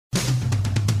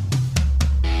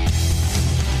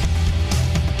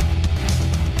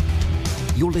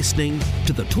You're listening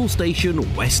to the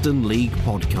Toolstation Western League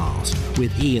podcast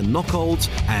with Ian Knockholds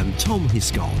and Tom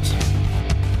Hiscott.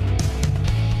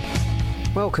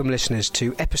 Welcome, listeners,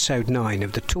 to episode 9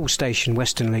 of the Toolstation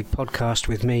Western League podcast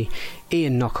with me,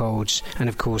 Ian Knockholds, and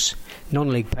of course,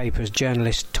 non-league papers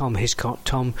journalist Tom Hiscott.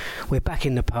 Tom, we're back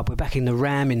in the pub, we're back in the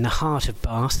Ram in the heart of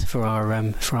Bath for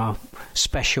our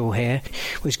special here.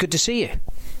 It was good to see you.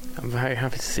 I'm very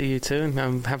happy to see you too, and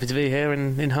I'm happy to be here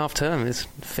in half term. It's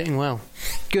fitting well.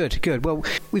 Good. Well,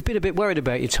 we've been a bit worried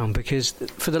about you, Tom, because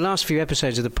for the last few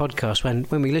episodes of the podcast,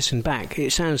 when we listen back,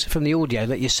 it sounds from the audio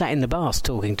that you're sat in the bath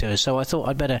talking to us. So I thought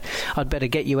I'd better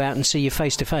get you out and see you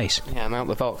face to face. Yeah, I'm out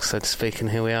the box, so to speak, and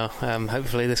here we are.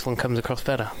 Hopefully, this one comes across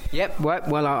better. Yep.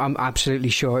 Well, I'm absolutely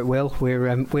sure it will.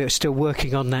 We're still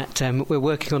working on that. We're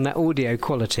working on that audio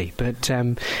quality, but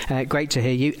great to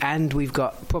hear you. And we've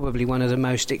got probably one of the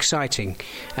most exciting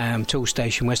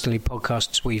Toolstation Western League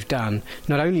podcasts we've done.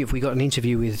 Not only have we got an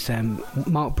interview with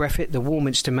Mark Breffett, the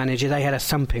Warminster manager. They had a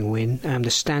thumping win, the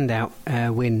standout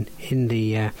win in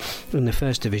the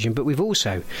first division. But we'll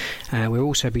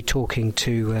also be talking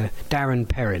to Darren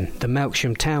Perrin, the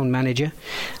Melksham town manager,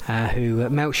 who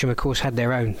Melksham, of course, had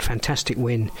their own fantastic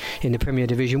win in the Premier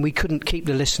Division. We couldn't keep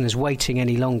the listeners waiting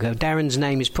any longer. Darren's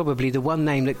name is probably the one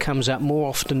name that comes up more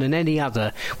often than any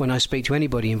other when I speak to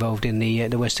anybody involved in the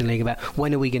Western League about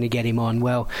when are we going to get him on.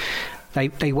 Well,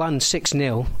 They won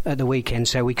 6-0 at the weekend,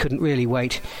 so we couldn't really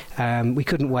wait. We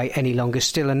couldn't wait any longer.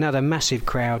 Still another massive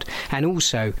crowd, and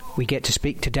also we get to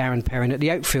speak to Darren Perrin at the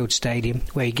Oakfield Stadium,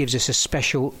 where he gives us a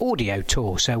special audio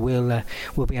tour. So we'll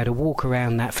be able to walk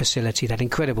around that facility, that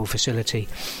incredible facility,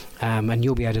 and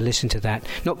you'll be able to listen to that.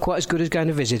 Not quite as good as going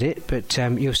to visit it, but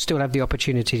you'll still have the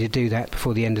opportunity to do that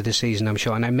before the end of the season, I'm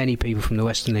sure. I know many people from the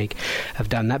Western League have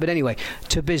done that. But anyway,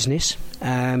 to business,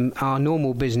 our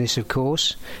normal business, of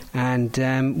course,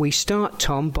 and we start,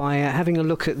 Tom, by having a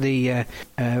look at the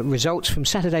results from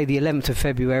Saturday the 11th of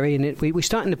February, and we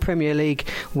start in the Premier League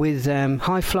with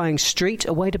High Flying Street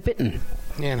away to Bitton.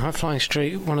 Yeah, and High Flying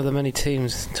Street, one of the many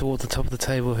teams towards the top of the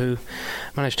table who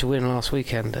managed to win last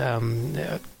weekend.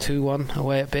 2-1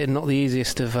 away at Bitton, not the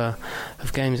easiest of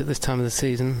games at this time of the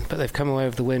season, but they've come away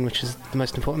with the win, which is the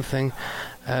most important thing.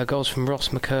 Goals from Ross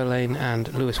McCurlane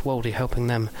and Lewis Waldy helping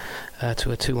them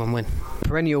to a 2-1 win.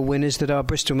 Perennial winners that are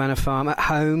Bristol Manor Farm at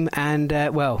home, and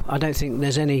I don't think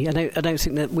there's any. I don't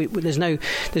think that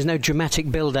there's no dramatic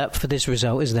build-up for this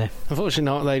result, is there? Unfortunately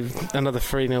not. They've another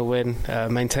 3-0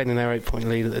 win, maintaining their 8-point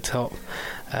lead at the top.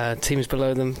 Teams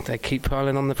below them, they keep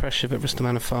piling on the pressure, but Bristol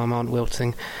Manor Farm aren't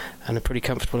wilting, and a pretty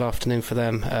comfortable afternoon for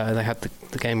them. They had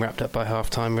the game wrapped up by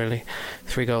half-time, really.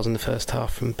 3 goals in the first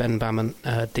half from Ben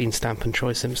Bammont, Dean Stamp and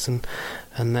Troy Simpson,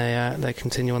 and they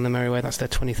continue on their merry way. That's their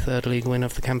 23rd league win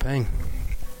of the campaign.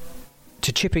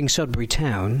 To Chipping Sodbury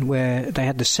Town, where they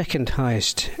had the second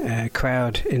highest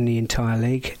crowd in the entire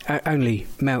league. Only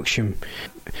Melksham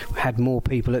had more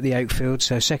people at the Oakfield,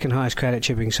 so second highest crowd at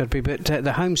Chipping Sodbury, but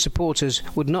the home supporters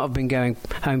would not have been going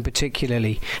home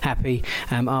particularly happy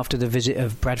after the visit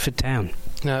of Bradford Town.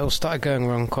 No, it all started going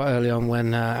wrong quite early on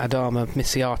when Adama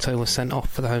Misiato was sent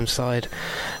off for the home side,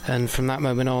 and from that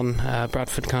moment on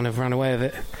Bradford kind of ran away with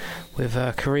it, with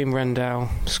Kareem Rendell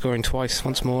scoring twice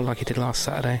once more like he did last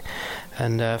Saturday,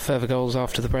 and further goals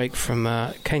after the break from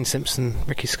Kane Simpson,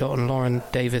 Ricky Scott and Lauren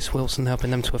Davis Wilson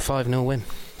helping them to a 5-0 win.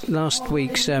 Last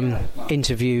week's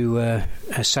interview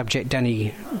subject,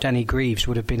 Danny Greaves,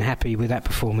 would have been happy with that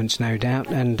performance, no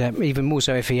doubt, and even more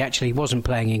so if he actually wasn't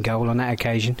playing in goal on that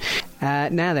occasion.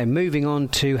 Now then, moving on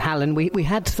to Hallen, we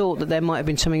had thought that there might have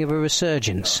been something of a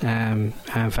resurgence for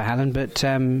Hallen, but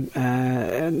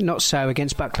not so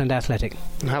against Buckland Athletic.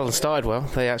 Hallen started well.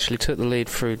 They actually took the lead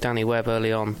through Danny Webb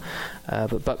early on,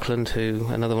 but Buckland, who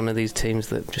another one of these teams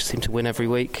that just seem to win every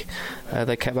week,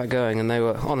 they kept that going, and they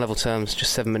were on level terms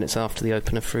just 7 minutes after the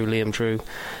opener through Liam Drew,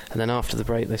 and then after the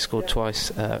break they scored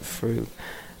twice through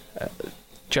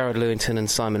Jared Lewington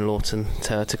and Simon Lawton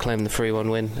to claim the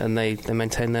 3-1 win, and they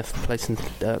maintain their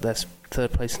their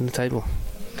third place in the table.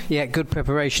 Yeah, good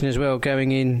preparation as well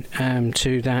going in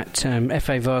to that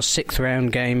FA Vars 6th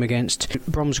round game against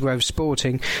Bromsgrove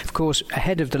Sporting. Of course,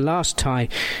 ahead of the last tie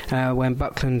when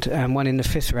Buckland won in the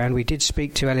 5th round, we did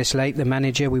speak to Ellis Lake, the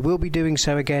manager. We will be doing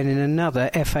so again in another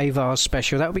FA Vars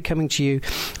special. That will be coming to you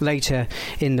later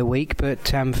in the week, but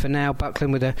for now,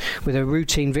 Buckland with a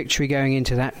routine victory going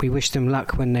into that. We wish them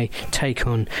luck when they take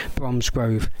on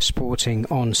Bromsgrove Sporting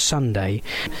on Sunday.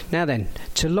 Now then,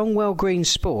 to Longwell Green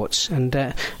Sports, and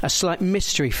a slight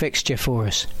mystery fixture for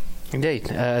us.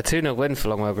 Indeed, a 2-0 win for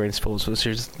Longwell Green Sports, which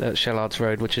is at Shellards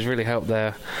Road, which has really helped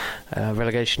their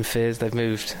relegation fears. They've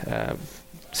moved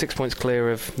 6 points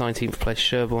clear of 19th place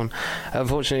Sherborne.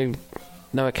 Unfortunately,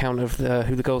 no account of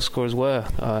who the goal scorers were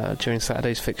during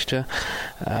Saturday's fixture.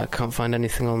 Can't find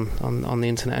anything on the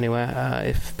internet anywhere.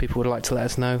 If people would like to let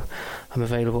us know, I'm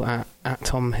available at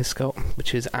Tom Hiscott,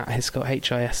 which is at Hiscott,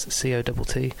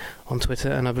 HISCOTT, on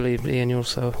Twitter, and I believe, Ian, you're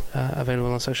also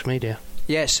available on social media.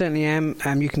 Yeah, certainly am.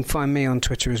 You can find me on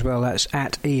Twitter as well. That's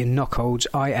at Ian Nockholds,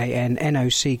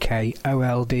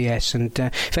 IANNOCKOLDS. And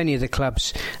if any of the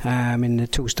clubs in the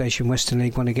Toolstation Western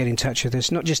League want to get in touch with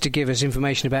us, not just to give us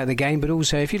information about the game, but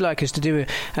also if you'd like us to do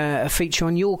a feature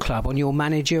on your club, on your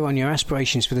manager, on your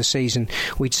aspirations for the season,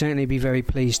 we'd certainly be very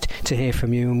pleased to hear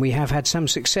from you. And we have had some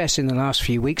success in the last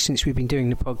few weeks since we've been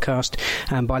doing the podcast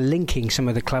by linking some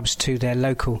of the clubs to their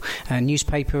local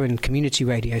newspaper and community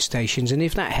radio stations. And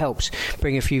if that helps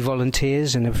bring a few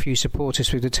volunteers and a few supporters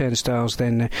through the turnstiles,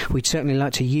 then we'd certainly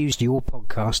like to use your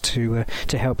podcast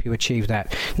to help you achieve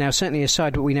that. Now, certainly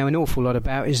aside what we know an awful lot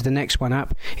about is the next one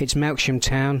up. It's Melksham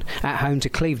Town at home to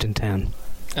Clevedon Town.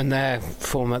 And their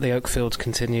form at the Oakfields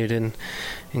continued in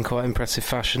quite impressive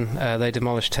fashion. They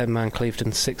demolished 10-man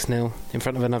Clevedon 6-0 in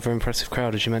front of another impressive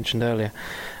crowd, as you mentioned earlier.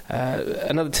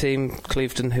 Another team,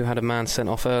 Clevedon, who had a man sent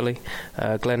off early.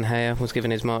 Glenn Hayer was given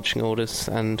his marching orders,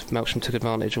 and Melksham took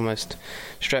advantage almost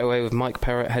straight away with Mike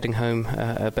Perrott heading home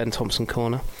a Ben Thompson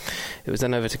corner. It was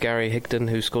then over to Gary Higdon,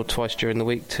 who scored twice during the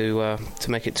week to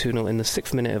make it 2-0 in the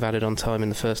 6th minute of added-on time in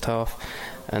the first half.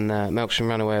 And Melksham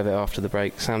ran away with it after the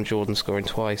break. Sam Jordan scoring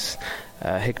twice,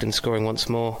 Higdon scoring once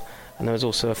more, and there was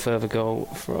also a further goal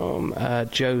from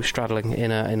Joe Stradling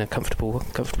in a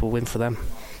comfortable win for them.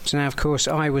 So now, of course,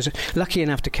 I was lucky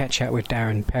enough to catch up with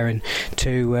Darren Perrin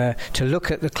to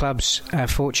look at the club's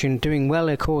fortune. Doing well,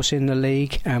 of course, in the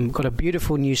league. Got a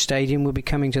beautiful new stadium. We'll be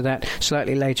coming to that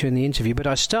slightly later in the interview. But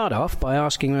I start off by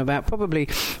asking him about probably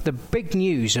the big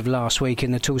news of last week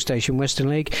in the Toolstation Western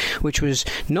League, which was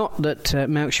not that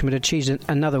Melksham had achieved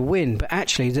another win, but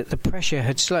actually that the pressure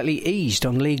had slightly eased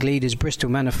on league leaders Bristol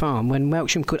Manor Farm when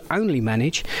Melksham could only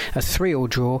manage a 3-3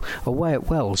 draw away at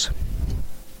Wells.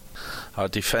 Our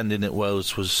defending at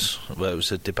Wells was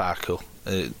a debacle.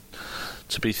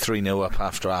 To be 3-0 up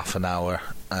after half an hour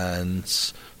and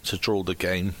to draw the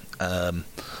game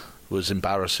was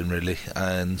embarrassing, really,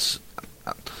 and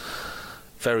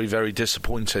very, very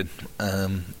disappointing.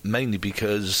 Mainly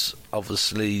because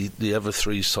obviously the other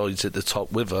three sides at the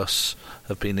top with us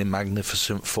have been in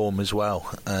magnificent form as well,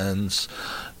 and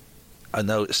I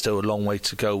know it's still a long way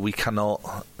to go. We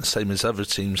cannot, same as other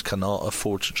teams, cannot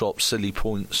afford to drop silly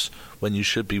points when you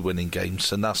should be winning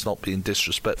games, and that's not being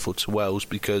disrespectful to Wells,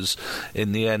 because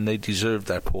in the end they deserved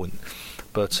their point,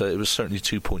 but it was certainly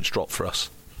 2 points dropped for us.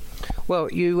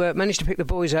 Well, you managed to pick the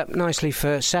boys up nicely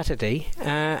for Saturday,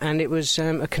 and it was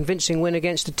a convincing win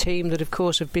against a team that, of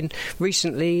course, have been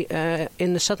recently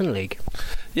in the Southern League.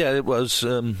 Yeah, it was.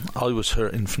 I was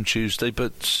hurting from Tuesday,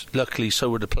 but luckily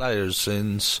so were the players,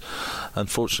 and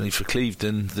unfortunately for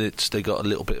Clevedon, they got a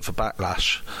little bit of a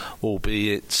backlash,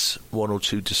 albeit one or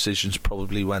two decisions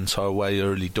probably went our way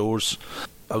early doors.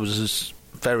 I was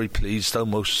very pleased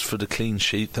almost for the clean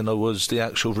sheet than I was the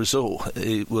actual result.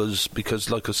 It was because,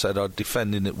 like I said, our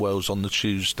defending at Wells on the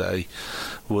Tuesday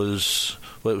was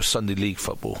Sunday League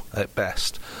football at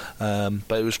best,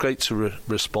 but it was great to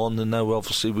respond, and now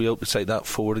obviously we hope to take that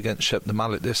forward against Shepton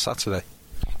Mallet this Saturday.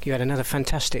 You had another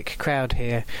fantastic crowd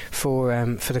here for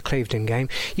the Clevedon game.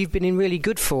 You've been in really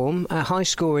good form,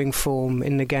 high-scoring form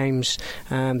in the games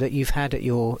that you've had at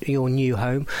your new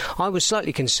home. I was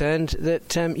slightly concerned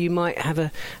that you might have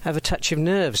a touch of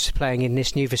nerves playing in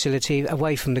this new facility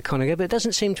away from the Conager, but it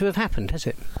doesn't seem to have happened, has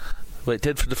it? Well, it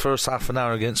did for the first half an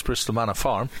hour against Bristol Manor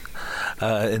Farm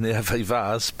in the FA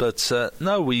Vase, but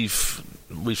no, we've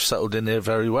settled in there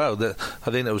very well.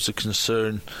 I think there was a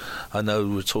concern. I know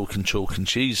we're talking chalk and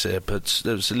cheese here, but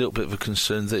there was a little bit of a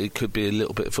concern that it could be a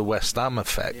little bit of a West Ham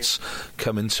effect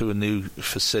coming to a new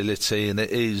facility, and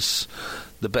it is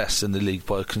the best in the league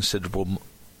by a considerable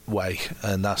way,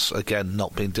 and that's again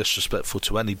not being disrespectful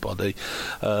to anybody.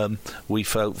 We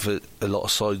felt that a lot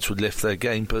of sides would lift their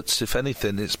game, but if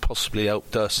anything it's possibly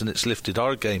helped us and it's lifted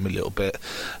our game a little bit,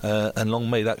 and long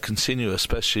may that continue,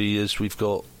 especially as we've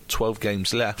got 12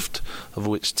 games left, of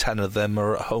which 10 of them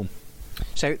are at home.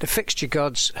 So the fixture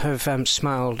gods have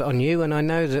smiled on you, and I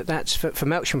know that's for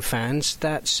Melksham fans,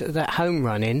 that home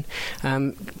run in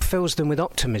fills them with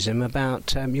optimism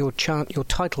about your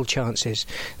title chances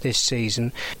this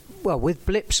season. with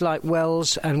blips like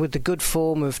Wells and with the good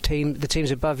form of the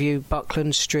teams above you,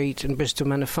 Buckland, Street and Bristol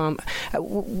Manor Farm,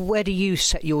 where do you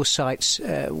set your sights?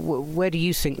 Where do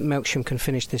you think Melksham can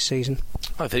finish this season?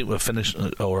 I think we'll finish,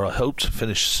 or I hope to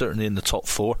finish, certainly in the top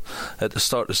 4 at the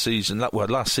start of the season.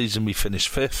 Last season we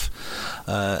finished 5th,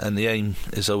 and the aim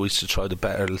is always to try to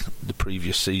better the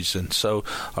previous season. So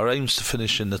our aim is to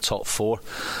finish in the top 4.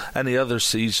 Any other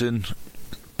season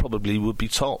probably would be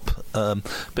top,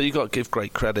 but you've got to give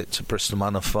great credit to Bristol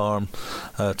Manor Farm,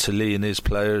 to Lee and his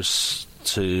players,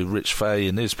 to Rich Fay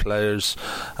and his players,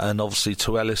 and obviously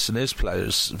to Ellis and his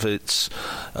players.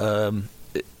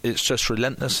 It's just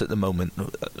relentless at the moment.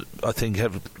 I think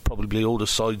probably all the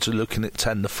sides are looking at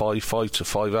 10-5,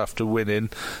 5-5 after winning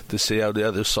to see how the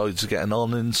other sides are getting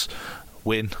on, and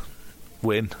win.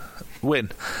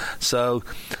 So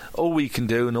all we can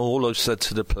do, and all I've said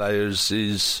to the players,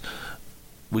 is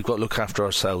we've got to look after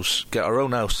ourselves, get our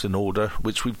own house in order,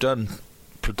 which we've done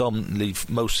predominantly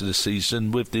most of the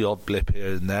season, with the odd blip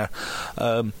here and there,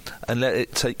 and let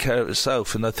it take care of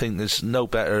itself. And I think there's no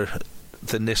better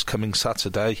than this coming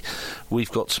Saturday. We've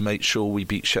got to make sure we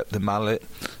beat Shepton Mallet,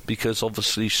 because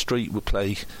obviously Street will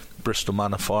play Bristol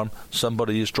Manor Farm.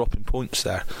 Somebody is dropping points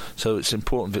there, so it's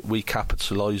important that we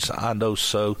capitalise. And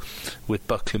also with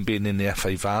Buckland being in the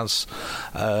FA Vase,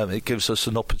 it gives us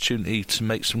an opportunity to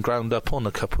make some ground up on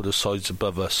a couple of the sides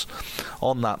above us.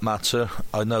 On that matter,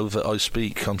 I know that I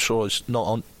speak, I'm sure it's not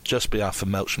on just behalf of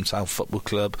Melksham Town Football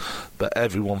Club, but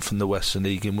everyone from the Western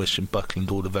League, in wishing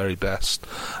Buckland all the very best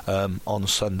on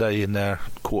Sunday in their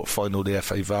quarter-final of the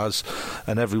FA Vase,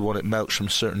 and everyone at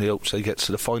Melksham certainly hopes they get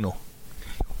to the final.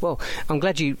 Well, I'm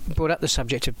glad you brought up the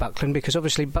subject of Buckland, because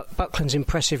obviously Buckland's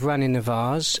impressive run in the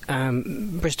Vase.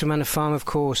 Bristol Manor Farm, of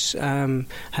course,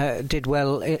 have done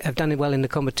well in the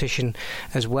competition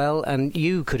as well, and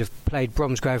you could have played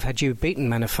Bromsgrove had you beaten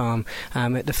Manor Farm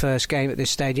at the first game at this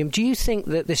stadium. Do you think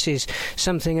that this is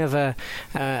something of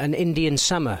an Indian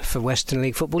summer for Western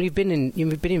League football? You've been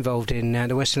involved in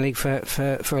the Western League for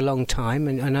a long time,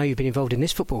 and I know you've been involved in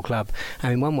this football club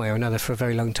in one way or another for a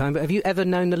very long time. But have you ever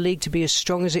known the league to be as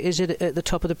strong as it is at the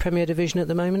top of the Premier Division at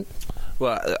the moment?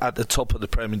 Well, at the top of the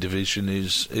Premier Division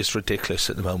is ridiculous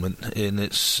at the moment, and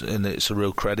it's a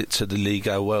real credit to the league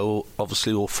how well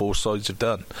obviously all 4 sides have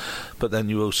done. But then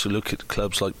you also look at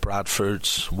clubs like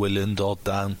Bradford's, Willand, Odd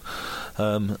Down,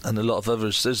 and a lot of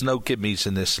others. There's no gimmies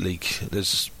in this league.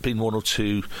 There's been 1 or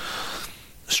 2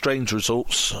 strange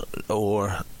results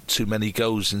or too many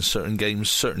goals in certain games,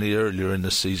 certainly earlier in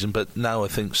the season, but now I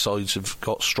think sides have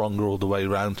got stronger all the way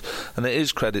around, and it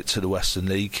is credit to the Western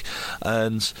League.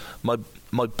 And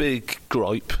my big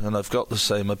gripe, and I've got to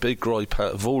say my big gripe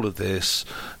out of all of this,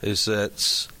 is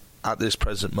that at this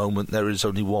present moment there is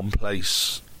only one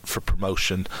place for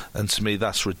promotion, and to me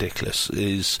that's ridiculous.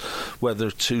 Is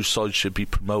whether 2 sides should be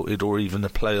promoted, or even a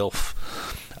playoff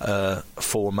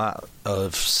format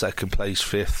of 2nd place,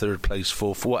 5th, 3rd place,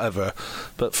 4th, whatever.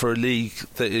 But for a league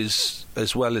that is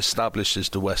as well established as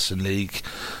the Western League,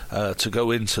 to go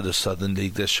into the Southern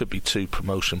League, there should be 2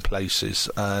 promotion places.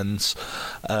 And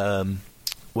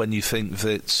when you think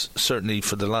that certainly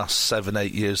for the last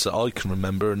 7-8 years that I can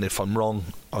remember, and if I'm wrong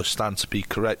I stand to be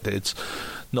corrected,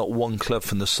 not one club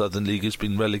from the Southern League has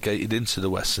been relegated into the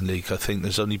Western League. I think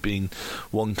there's only been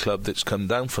one club that's come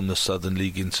down from the Southern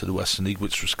League into the Western League,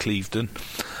 which was Clevedon.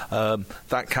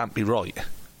 That can't be right.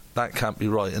 That can't be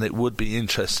right, and it would be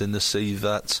interesting to see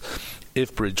that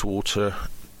if Bridgwater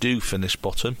do finish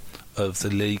bottom of the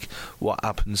league, what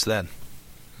happens then?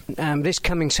 This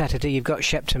coming Saturday, you've got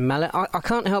Shepton Mallet. I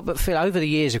can't help but feel, over the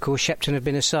years, of course, Shepton have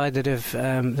been a side that have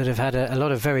had a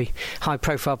lot of very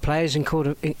high-profile players,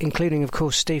 including, of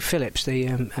course, Steve Phillips,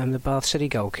 the Bath City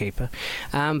goalkeeper.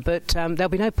 But there'll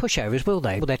be no pushovers, will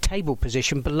they? Well, their table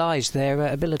position belies their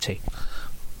ability.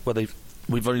 Well,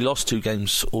 we've only lost 2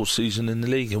 games all season in the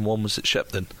league, and one was at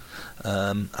Shepton.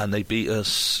 And they beat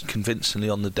us convincingly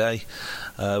on the day,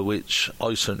 which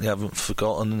I certainly haven't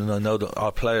forgotten, and I know that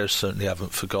our players certainly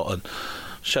haven't forgotten.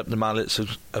 Shepton Mallet's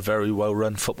a very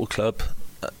well-run football club,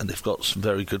 and they've got some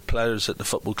very good players at the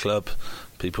football club.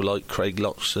 People like Craig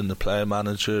Loxton, the player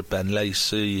manager, Ben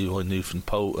Lacey, who I knew from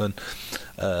Polton,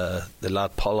 the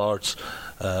lad Pollards.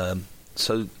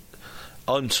 So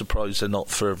I'm surprised they're not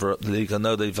further up the league. I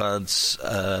know they've had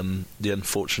the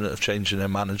unfortunate of changing their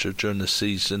manager during the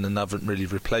season and haven't really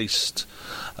replaced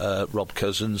Rob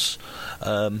Cousins.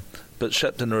 But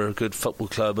Shepton are a good football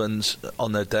club, and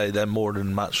on their day they're more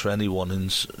than a match for anyone,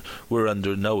 and we're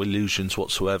under no illusions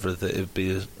whatsoever that it would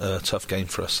be a tough game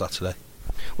for us Saturday.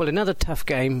 Well, another tough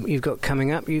game you've got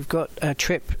coming up. You've got a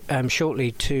trip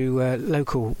shortly to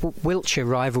local Wiltshire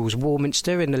rivals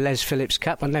Warminster in the Les Phillips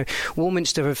Cup. I know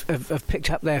Warminster have picked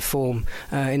up their form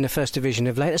in the First Division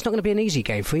of late. It's not going to be an easy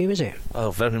game for you, is it?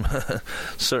 Oh, very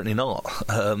certainly not.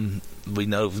 We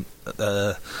know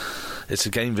it's a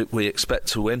game that we expect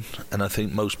to win, and I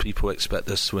think most people expect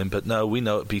us to win. But no, we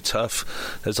know it'd be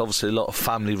tough. There's obviously a lot of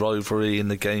family rivalry in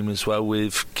the game as well,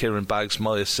 with Kieran Baggs,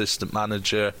 my assistant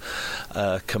manager,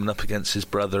 coming up against his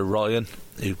brother Ryan,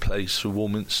 who plays for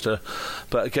Warminster.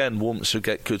 But again, Warminster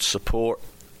get good support.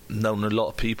 Known a lot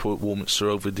of people at Warminster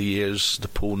over the years, the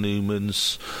Paul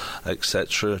Newmans,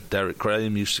 etc. Derek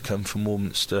Graham used to come from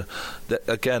Warminster.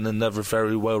 Again, another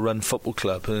very well-run football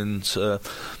club, and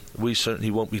we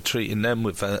certainly won't be treating them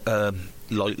with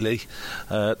lightly.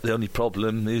 The only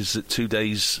problem is that 2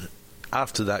 days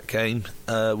after that game,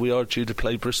 we are due to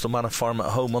play Bristol Manor Farm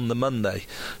at home on the Monday,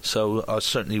 so I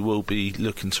certainly will be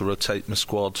looking to rotate my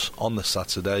squad on the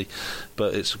Saturday,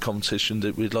 but it's a competition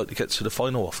that we'd like to get to the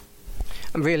final of.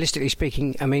 And realistically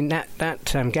speaking, I mean, that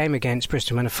game against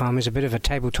Bristol Manor Farm is a bit of a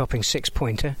table-topping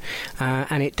six-pointer,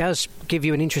 and it does give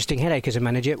you an interesting headache as a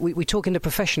manager. We talk in the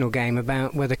professional game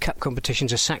about whether cup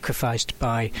competitions are sacrificed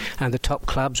by the top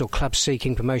clubs or clubs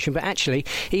seeking promotion, but actually,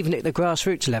 even at the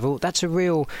grassroots level, that's a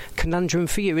real conundrum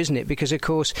for you, isn't it? Because, of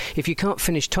course, if you can't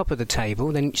finish top of the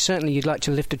table, then certainly you'd like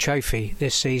to lift a trophy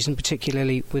this season,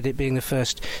 particularly with it being the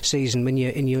first season when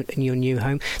you're in your new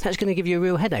home. That's going to give you a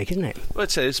real headache, isn't it? Well,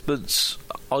 it is, but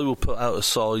I will put out a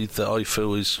side that I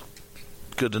feel is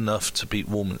good enough to beat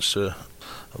Warminster.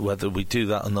 Whether we do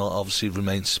that or not obviously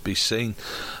remains to be seen.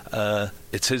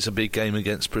 It is a big game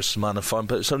against Bristol Manor Farm,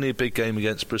 but it's only a big game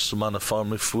against Bristol Manor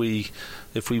Farm if we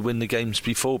win the games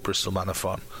before Bristol Manor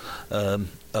Farm.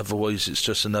 Otherwise it's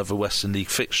just another Western League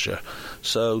fixture.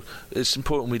 So it's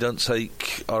important we don't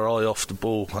take our eye off the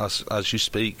ball as you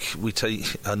speak.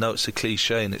 I know it's a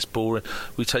cliche and it's boring,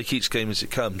 we take each game as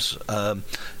it comes.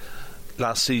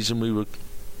 Last season we were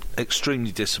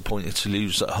extremely disappointed to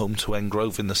lose at home to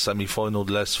Engrove in the semi-final of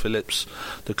the Les Phillips.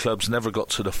 The clubs never got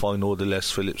to the final of the Les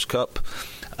Phillips Cup,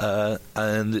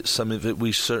 and it's something that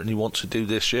we certainly want to do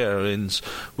this year, and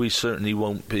we certainly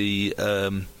won't be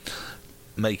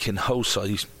making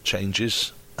wholesale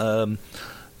changes,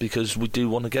 because we do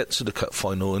want to get to the cup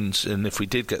final, and if we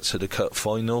did get to the cup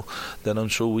final, then I'm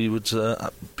sure we would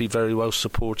be very well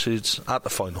supported at the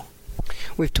final.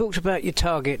 We've talked about your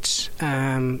targets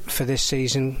for this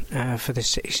season, for this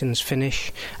season's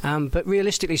finish, but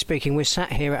realistically speaking, we're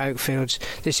sat here at Oakfields.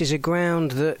 This is a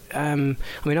ground that,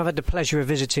 I've had the pleasure of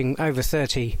visiting over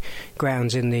 30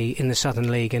 grounds in the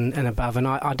Southern League and above, and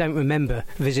I don't remember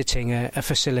visiting a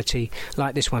facility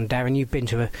like this one. Darren, you've been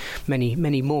to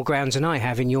many more grounds than I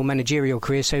have in your managerial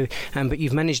career, so but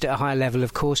you've managed at a high level,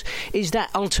 of course. Is that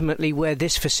ultimately where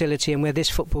this facility and where this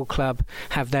football club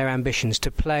have their ambitions,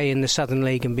 to play in the Southern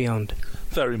League and beyond?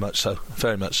 Very much so,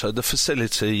 very much so. The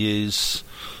facility it's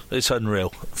unreal.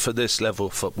 For this level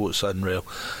of football, it's unreal.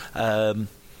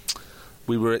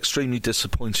 We were extremely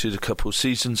disappointed a couple of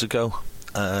seasons ago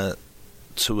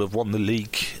to have won the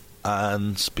league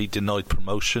and be denied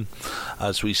promotion,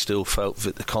 as we still felt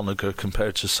that the Connaughor,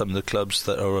 compared to some of the clubs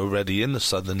that are already in the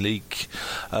Southern League,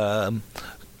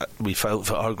 we felt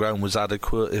that our ground was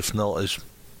adequate, if not as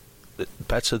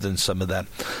better than some of them.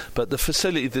 But the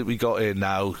facility that we got here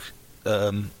now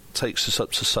takes us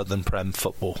up to Southern Prem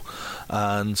football,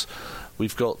 and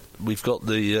we've got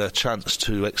the chance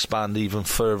to expand even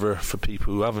further for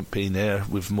people who haven't been here,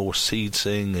 with more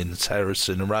seating and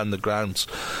terracing around the grounds.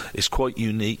 It's quite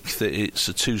unique that it's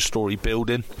a 2-storey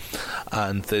building,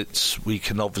 and that we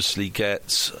can obviously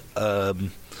get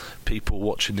people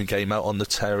watching the game out on the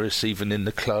terrace, even in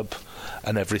the club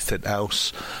and everything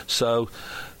else. So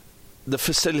the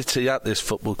facility at this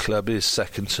football club is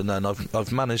second to none.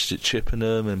 I've managed at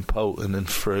Chippenham and Polton and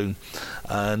Frome,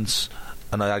 and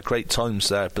I had great times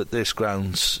there, but this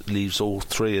ground leaves all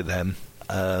three of them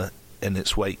in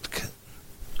its wake.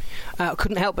 I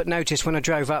couldn't help but notice when I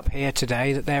drove up here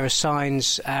today that there are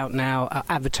signs out now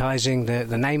advertising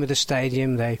the name of the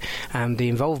stadium, the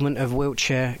involvement of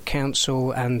Wiltshire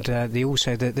Council, and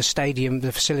also the stadium,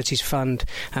 the facilities fund,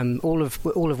 all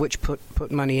of which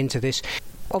put money into this.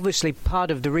 Obviously,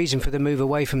 part of the reason for the move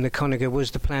away from the Connaughor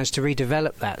was the plans to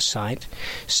redevelop that site.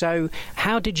 So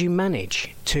how did you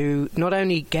manage to not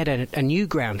only get a new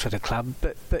ground for the club,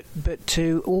 but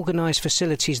to organise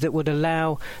facilities that would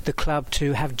allow the club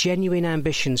to have genuine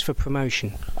ambitions for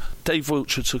promotion? Dave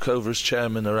Wiltshire took over as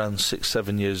chairman around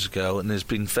 6-7 years ago, and has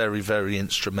been very, very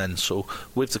instrumental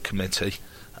with the committee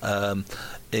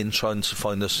in trying to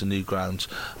find us a new ground.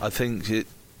 I think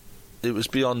it was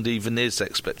beyond even his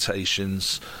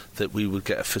expectations that we would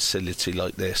get a facility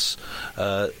like this.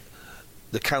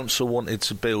 The council wanted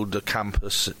to build a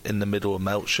campus in the middle of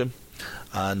Melksham,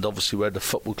 and obviously where the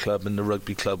football club and the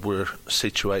rugby club were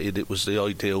situated, it was the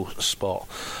ideal spot.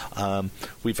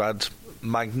 We've had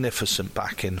magnificent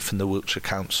backing from the Wiltshire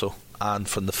Council and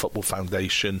from the Football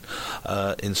Foundation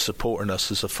in supporting us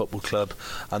as a football club,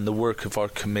 and the work of our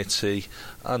committee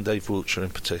and Dave Wiltshire in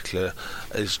particular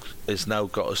is now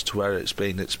got us to where it's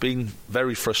been. It's been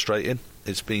very frustrating,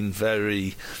 it's been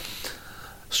very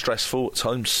stressful at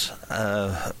times,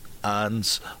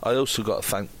 and I also got to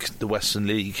thank the Western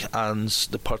League and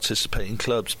the participating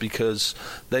clubs, because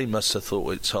they must have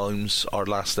thought at times our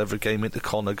last ever game at the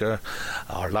Conagher,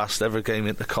 our last ever game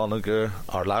at the Conagher,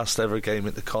 our last ever game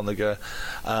at the Conagher,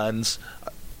 and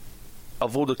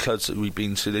of all the clubs that we've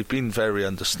been to, they've been very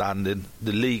understanding.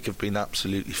 The league have been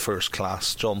absolutely first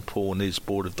class, John Paul and his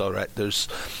board of directors,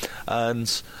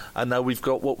 and now we've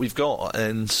got what we've got,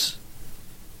 and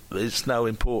it's now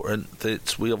important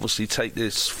that we obviously take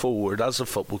this forward as a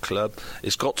football club.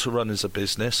 It's got to run as a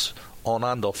business, on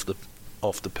and off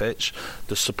the pitch.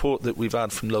 The support that we've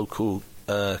had from local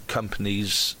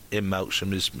companies in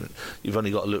Melksham is, you've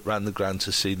only got to look around the ground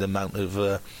to see the amount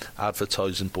of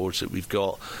advertising boards that we've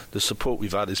got. The support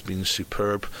we've had has been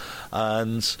superb,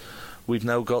 and we've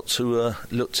now got to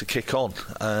look to kick on,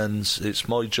 and it's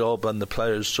my job and the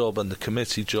players' job and the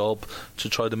committee job to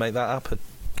try to make that happen.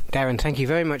 Darren, thank you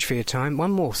very much for your time.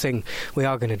 One more thing we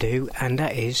are going to do, and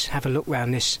that is have a look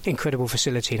around this incredible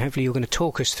facility, and hopefully you're going to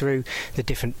talk us through the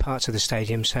different parts of the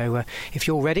stadium. So if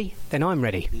you're ready, then I'm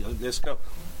ready. Let's go.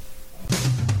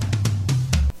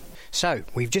 So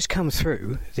we've just come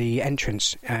through the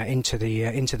entrance into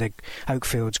the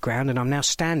Oakfields ground, and I'm now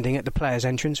standing at the players'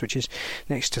 entrance, which is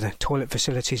next to the toilet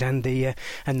facilities and the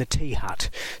tea hut.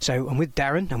 So I'm with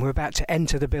Darren, and we're about to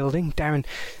enter the building. Darren,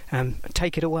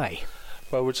 take it away.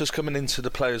 Well, we're just coming into the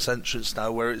players' entrance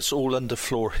now, where it's all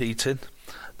underfloor heating.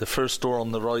 The first door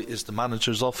on the right is the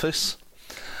manager's office,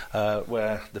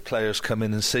 where the players come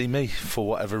in and see me for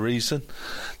whatever reason.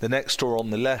 The next door on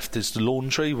the left is the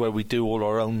laundry, where we do all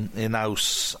our own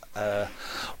in-house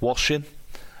washing.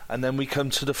 And then we come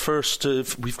to the first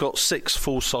of... We've got 6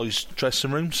 full-size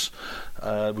dressing rooms.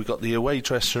 We've got the away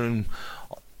dressing room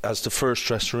as the first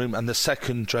dressing room, and the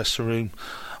second dressing room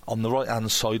on the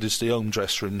right-hand side is the home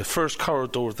dressing room. The first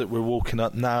corridor that we're walking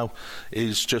up now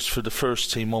is just for the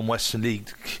first team on Western League.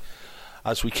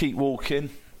 As we keep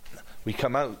walking, we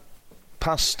come out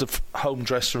past the home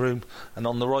dressing room, and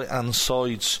on the right-hand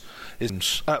side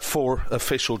is 4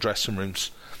 official dressing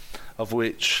rooms, of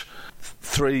which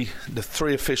the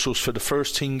 3 officials for the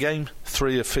first team game,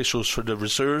 3 officials for the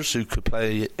reserves who could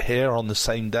play here on the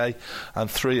same day, and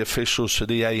 3 officials for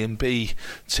the A and B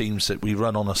teams that we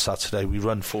run on a Saturday. We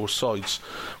run 4 sides.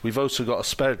 We've also got a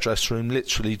spare dressing room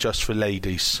literally just for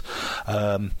ladies.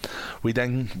 We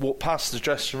then walk past the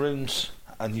dressing rooms,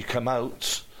 and you come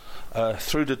out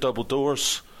through the double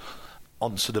doors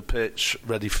onto the pitch,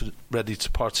 ready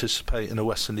to participate in a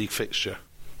Western League fixture.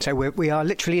 So we are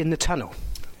literally in the tunnel.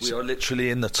 We are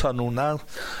literally in the tunnel now.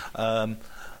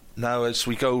 Now, as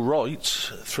we go right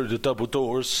through the double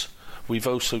doors, we've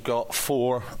also got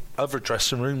 4 other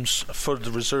dressing rooms for the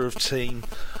reserve team,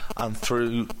 and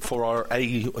for our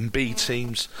A and B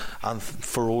teams, and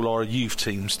for all our youth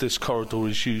teams. This corridor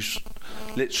is used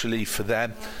literally for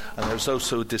them, and there's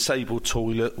also a disabled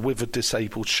toilet with a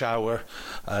disabled shower,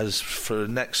 as for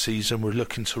next season we're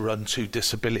looking to run 2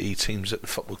 disability teams at the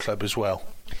football club as well.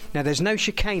 Now, there's no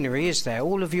chicanery, is there?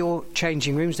 All of your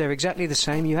changing rooms, they're exactly the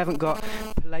same. You haven't got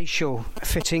palatial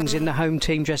fittings in the home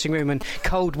team dressing room, and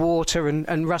cold water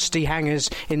and rusty hangers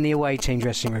in the away team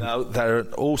dressing room. No,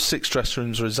 all 6 dressing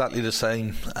rooms are exactly the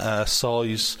same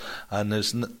size, and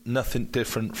there's nothing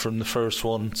different from the first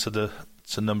one to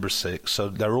number 6, so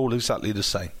they're all exactly the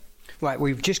same. Right,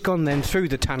 we've just gone then through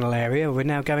the tunnel area. We're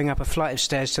now going up a flight of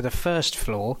stairs to the first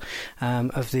floor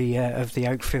of the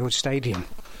Oakfield Stadium.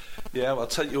 Yeah, well, I'll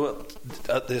tell you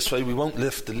what, this way we won't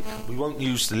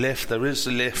use the lift. There is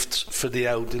a lift for the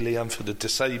elderly and for the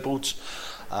disabled,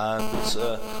 and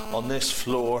on this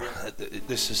floor,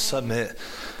 this is something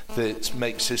that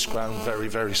makes this ground very,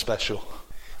 very special.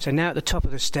 So now at the top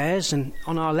of the stairs, and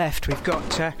on our left we've got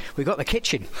the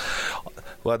kitchen.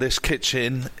 Well, this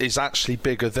kitchen is actually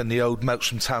bigger than the old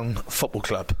Melksham Town Football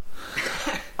Club.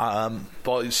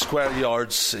 By square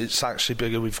yards, it's actually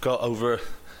bigger. We've got over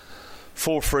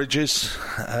 4 fridges,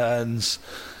 and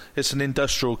it's an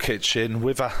industrial kitchen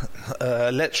with a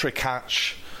electric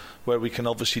hatch where we can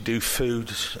obviously do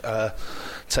food,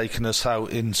 taking us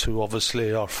out into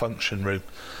obviously our function room.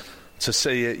 to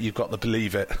see it, you've got to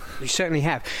believe it. You certainly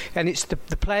have. And it's the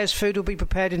players' food will be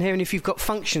prepared in here, and if you've got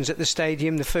functions at the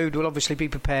stadium, the food will obviously be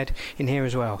prepared in here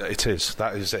as well. It is,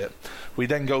 that is it. We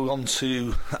then go on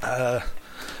to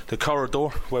the corridor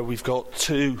where we've got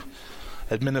 2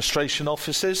 administration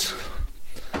offices.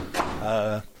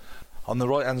 On the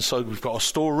right hand side we've got a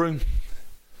storeroom,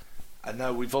 and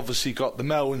now we've obviously got the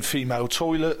male and female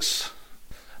toilets,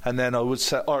 and then I would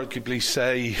arguably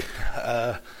say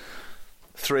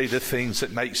 3 of the things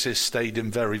that makes this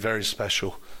stadium very, very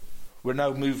special. We're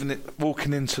now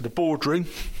walking into the boardroom,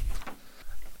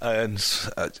 and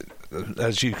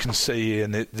as you can see,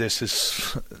 and this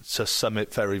is to sum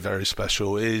it very, very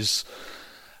special, is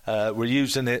we're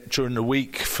using it during the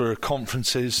week for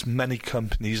conferences. Many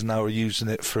companies now are using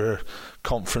it for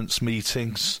conference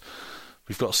meetings.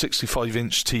 We've got a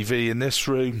 65-inch TV in this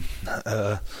room,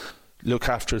 look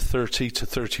after 30 to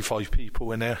 35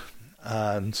 people in there,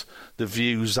 and the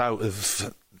views out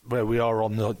of where we are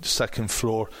on the second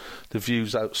floor, the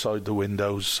views outside the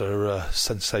windows are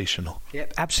sensational.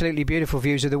 Yep, absolutely beautiful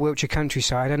views of the Wiltshire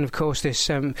countryside, and of course this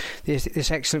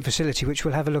excellent facility, which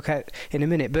we'll have a look at in a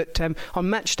minute. But on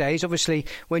match days, obviously,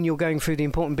 when you're going through the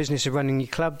important business of running your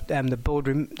club,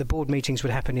 the board meetings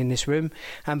would happen in this room.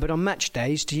 But on match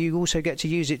days, do you also get to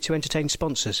use it to entertain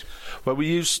sponsors? Well,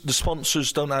 the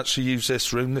sponsors don't actually use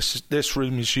this room. This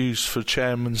room is used for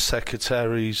chairmen,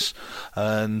 secretaries,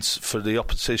 and for the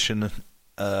opposition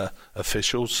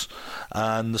officials,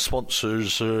 and the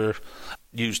sponsors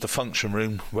use the function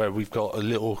room, where we've got a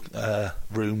little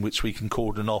room which we can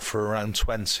cordon off for around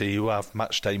 20 who have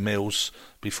match day meals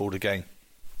before the game.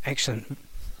 Excellent.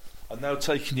 I'm now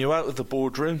taking you out of the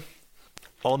boardroom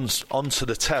onto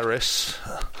the terrace,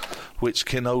 which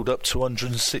can hold up to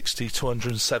 160 to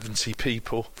 170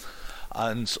 people,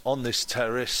 and on this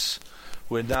terrace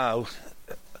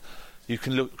you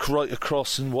can look right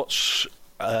across and watch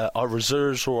our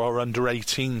reserves or our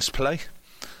under-18s play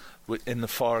in the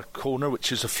far corner,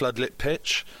 which is a floodlit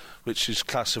pitch, which is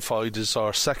classified as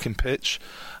our second pitch.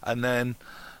 And then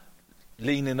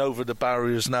leaning over the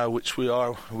barriers now,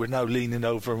 we're now leaning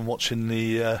over and watching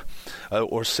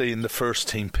or seeing the first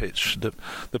team pitch.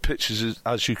 The pitch is,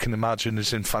 as you can imagine,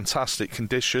 is in fantastic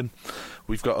condition.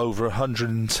 We've got over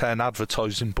 110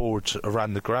 advertising boards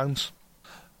around the grounds.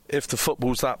 If the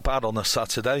football's that bad on a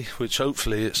Saturday, which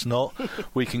hopefully it's not,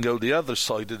 we can go the other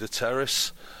side of the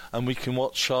terrace and we can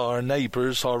watch our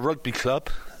neighbours, our rugby club,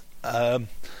 and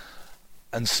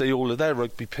see all of their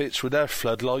rugby pitch with their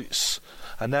floodlights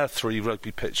and their 3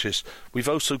 rugby pitches. We've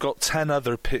also got 10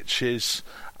 other pitches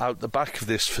out the back of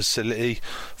this facility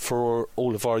for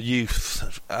all of our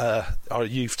youth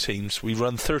teams. We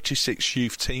run 36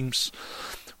 youth teams.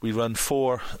 We run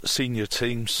 4 senior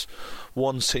teams,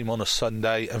 1 team on a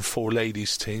Sunday, and 4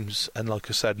 ladies teams. And like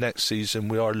I said, next season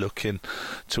we are looking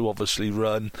to obviously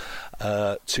run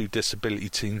 2 disability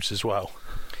teams as well.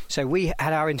 So we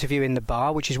had our interview in the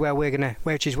bar, which is where we're going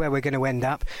to end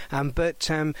up. But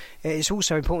it's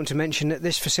also important to mention that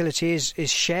this facility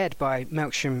is shared by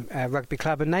Melksham Rugby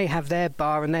Club, and they have their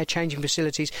bar and their changing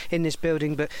facilities in this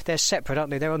building, but they're separate, aren't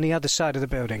they? They're on the other side of the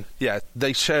building. Yeah,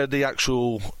 they share the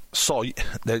actual site,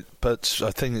 but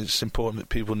I think it's important that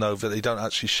people know that they don't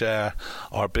actually share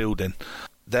our building.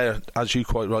 Their, as you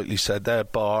quite rightly said, their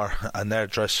bar and their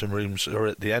dressing rooms are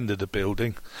at the end of the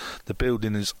building. The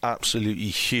building is absolutely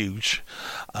huge,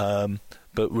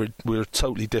 but we're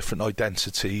totally different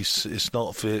identities. It's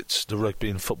not that the rugby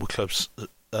and football clubs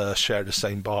share the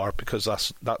same bar, because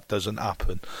that doesn't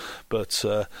happen. But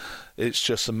it's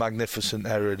just a magnificent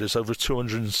area. There's over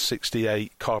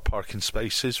 268 car parking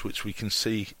spaces, which we can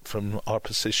see from our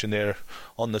position here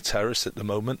on the terrace at the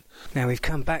moment. Now we've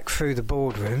come back through the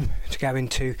boardroom to go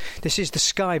into, this is the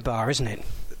Sky Bar, isn't it?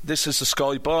 This is the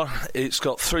Sky Bar. It's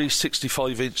got 3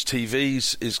 65-inch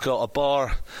TVs. It's got a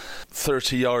bar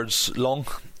 30 yards long,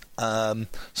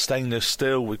 stainless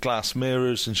steel with glass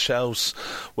mirrors and shelves.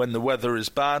 When the weather is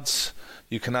bad,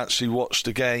 you can actually watch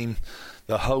the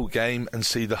whole game, and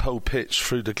see the whole pitch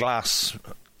through the glass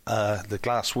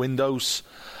windows.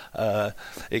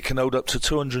 It can hold up to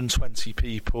 220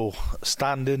 people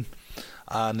standing,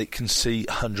 and it can seat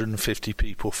 150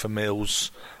 people for meals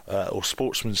or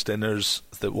sportsman's dinners,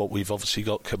 that what we've obviously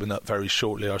got coming up very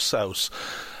shortly ourselves.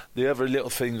 The other little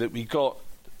thing that we got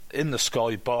in the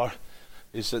Sky Bar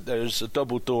is that there's a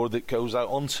double door that goes out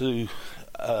onto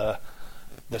the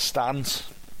stands,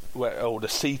 or the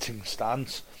seating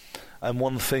stands. And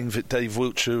one thing that Dave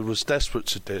Wiltshire was desperate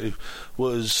to do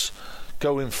was,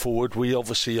 going forward, we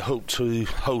obviously hope to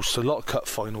host a lot of cup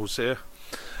finals here,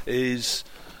 is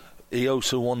he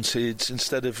also wanted,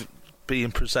 instead of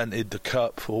being presented the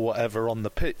cup or whatever on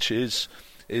the pitches,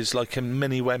 is like a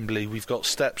mini Wembley. We've got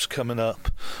steps coming up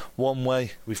one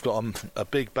way. We've got a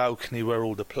big balcony where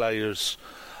all the players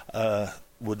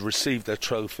would receive their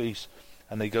trophies,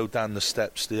 and they go down the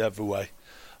steps the other way.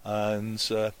 And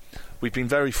we've been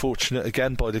very fortunate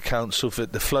again by the council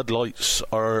that the floodlights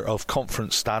are of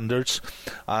conference standards,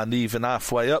 and even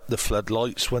halfway up the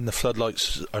floodlights, when the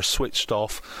floodlights are switched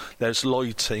off, there's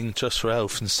lighting just for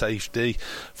health and safety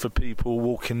for people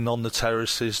walking on the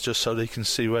terraces, just so they can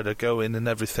see where they're going and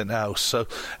everything else. So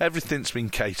everything's been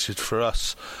catered for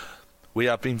us. We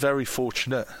have been very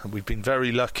fortunate, and we've been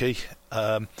very lucky,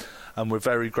 and we're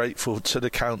very grateful to the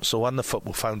council and the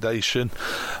Football Foundation.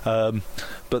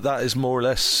 But that is more or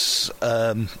less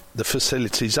the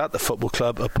facilities at the football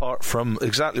club, apart from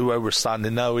exactly where we're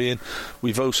standing now, Ian.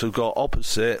 We've also got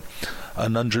opposite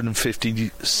an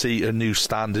 150-seater new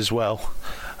stand as well.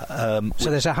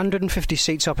 So there's 150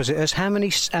 seats opposite us. How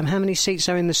many seats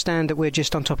are in the stand that we're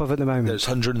just on top of at the moment? There's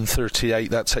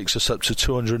 138. That takes us up to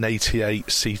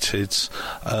 288 seated.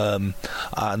 And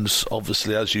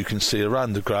obviously, as you can see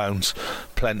around the grounds,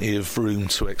 plenty of room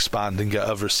to expand and get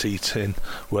other seating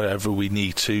wherever we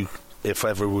need to, if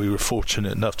ever we were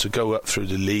fortunate enough to go up through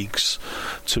the leagues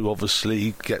to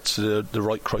obviously get to the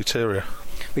right criteria.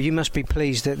 But you must be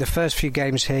pleased that the first few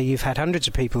games here you've had hundreds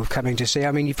of people coming to see.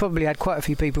 I mean, you've probably had quite a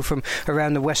few people from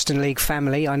around the Western League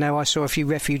family. I know I saw a few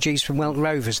refugees from Welton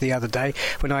Rovers the other day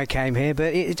when I came here,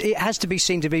 but it has to be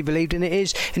seen to be believed, and it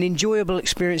is an enjoyable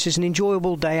experience. It's an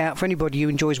enjoyable day out for anybody who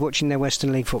enjoys watching their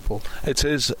Western League football. It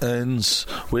is, and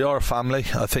we are a family.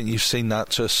 I think you've seen that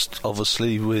just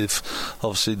obviously with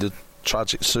the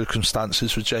tragic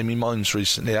circumstances with Jamie Mines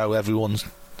recently, how everyone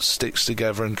sticks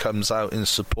together and comes out in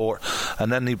support.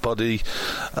 And anybody,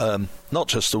 not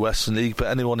just the Western League, but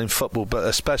anyone in football, but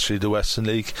especially the Western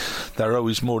League, they're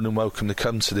always more than welcome to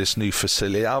come to this new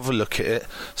facility, have a look at it,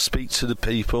 speak to the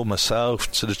people,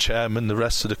 myself, to the chairman, the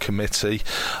rest of the committee,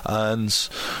 and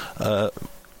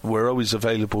we're always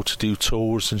available to do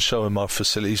tours and show them our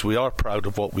facilities. We are proud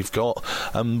of what we've got,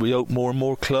 and we hope more and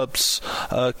more clubs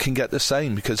can get the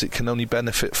same, because it can only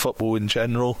benefit football in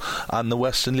general and the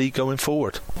Western League going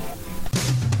forward.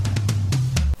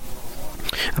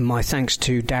 And my thanks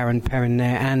to Darren Perrin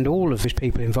there and all of his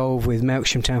people involved with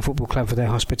Melksham Town Football Club for their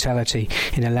hospitality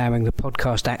in allowing the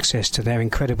podcast access to their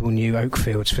incredible new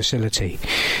Oakfields facility.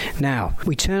 Now,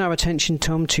 we turn our attention,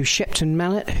 Tom, to Shepton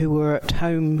Mallet, who were at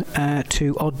home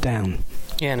to Odd Down.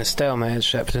 Yeah, and a stalemate at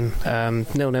Shepton.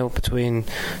 0-0 between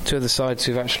two of the sides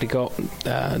who've actually got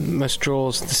most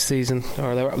draws this season,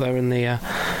 or they're up there in the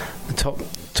top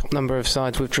number of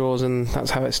sides with draws, and that's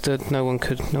how it stood. No one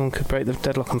could break the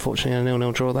deadlock, unfortunately, in a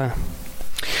 0-0 draw there.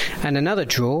 And another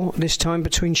draw, this time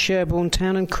between Sherborne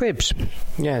Town and Cribbs.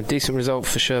 Yeah, decent result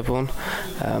for Sherborne.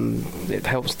 It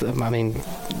helps them,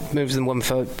 moves them 1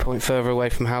 point further away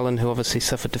from Hallen, who obviously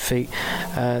suffered defeat.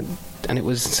 And it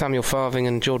was Samuel Farthing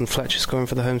and Jordan Fletcher scoring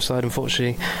for the home side.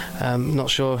 Unfortunately, not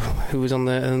sure who was on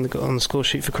the score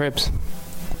sheet for Cribbs.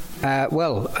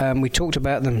 We talked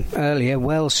about them earlier.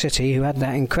 Wells City, who had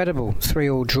that incredible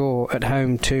 3-3 draw at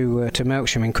home to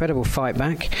Melksham, incredible fight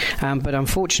back, but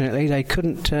unfortunately they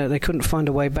couldn't find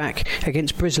a way back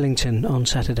against Brislington on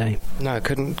Saturday. No,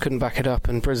 couldn't back it up,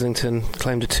 and Brislington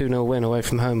claimed a 2-0 win away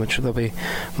from home, which will be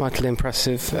mightily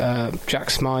impressive.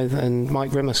 Jack Smythe and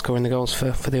Mike Rimmer scoring the goals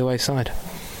for the away side.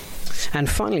 And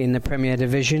finally, in the Premier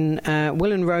Division,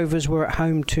 Willand Rovers were at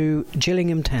home to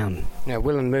Gillingham Town. Yeah,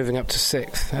 Willand moving up to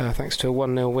 6th, thanks to a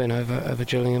 1-0 win over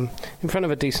Gillingham, in front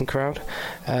of a decent crowd.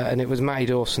 And it was Matty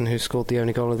Dawson who scored the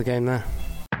only goal of the game there.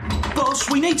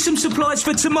 Boss, we need some supplies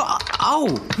for tomorrow. Oh,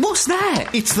 what's that?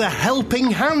 It's the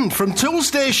Helping Hand from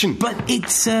Toolstation. But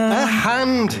it's a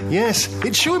hand, yes.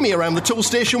 It's showing me around the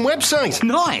Toolstation website.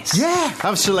 Nice. Yeah,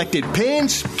 I've selected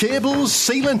paints, cables,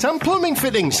 sealant and plumbing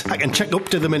fittings. I can check up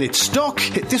to them in its stock,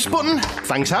 hit this button,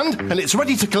 thanks hand, and it's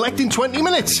ready to collect in 20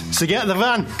 minutes. So get the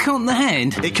van. Can't the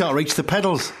hand? It can't reach the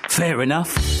pedals. Fair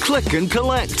enough. Click and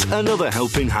collect. Another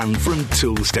Helping Hand from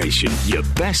Toolstation. Your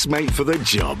best mate for the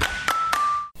job.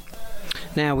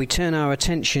 Now we turn our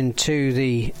attention to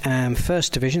the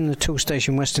First Division, the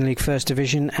Toolstation Western League First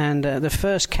Division, and the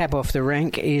first cab off the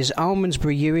rank is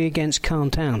Almondsbury UWE against Calne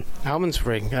Town.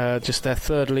 Almondsbury, just their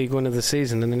third league win of the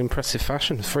season in an impressive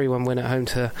fashion. 3-1 win at home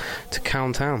to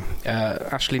Calne Town.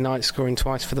 Ashley Knight scoring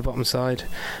twice for the bottom side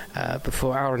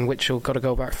before Aaron Witchell got a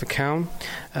goal back for Calne.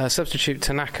 Substitute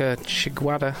Tanaka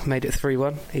Chigwada made it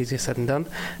 3-1. Easier said than done.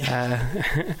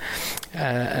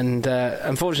 And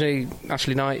unfortunately,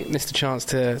 Ashley Knight missed a chance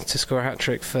to score a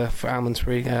hat-trick for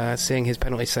Almondsbury, seeing his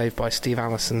penalty saved by Steve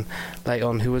Allison late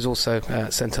on, who was also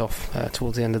sent off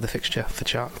towards the end of the fixture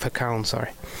for Calne.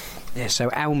 Yeah, so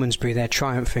Almondsbury, they're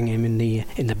triumphing him in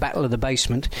the Battle of the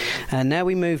Basement. And now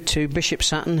we move to Bishop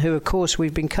Sutton, who, of course,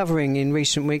 we've been covering in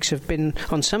recent weeks, have been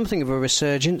on something of a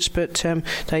resurgence, but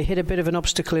they hit a bit of an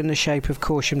obstacle in the shape of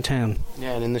Corsham Town.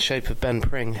 Yeah, and in the shape of Ben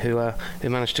Pring, who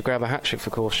managed to grab a hat-trick for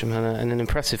Corsham and an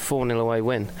impressive 4-0 away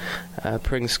win.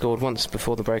 Pring scored once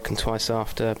before the break and twice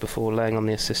after, before laying on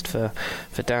the assist for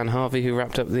Dan Harvey, who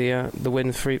wrapped up the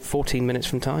win 14 minutes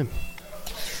from time.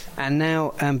 And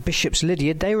now Bishop's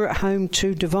Lydiard, they were at home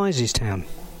to Devizes Town.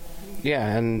 Yeah,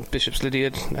 and Bishop's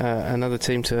Lydiard, another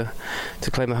team to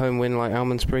claim a home win like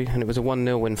Almondsbury, and it was a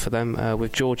 1-0 win for them,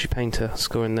 with Georgie Painter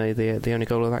scoring the only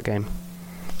goal of that game.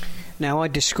 Now, I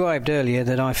described earlier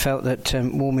that I felt that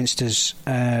Warminster's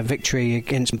victory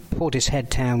against Portishead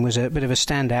Town was a bit of a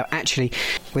standout. Actually,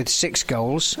 with 6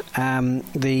 goals,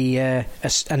 another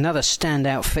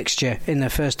standout fixture in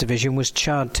the First Division was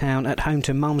Chard Town at home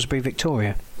to Malmesbury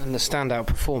Victoria. And the standout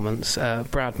performance,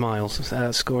 Brad Miles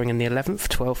scoring in the 11th,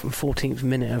 12th and 14th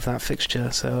minute of that fixture,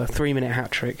 so a 3-minute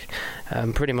hat-trick,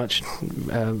 pretty much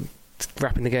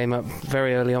wrapping the game up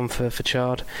very early on for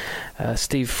Chard.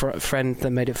 Steve Friend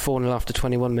then made it 4-0 after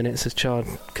 21 minutes as Chard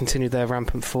continued their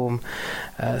rampant form.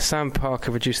 Sam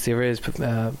Parker reduced the arrears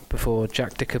before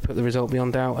Jack Dicker put the result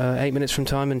beyond doubt 8 minutes from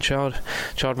time, and Chard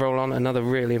roll on. Another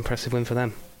really impressive win for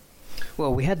them.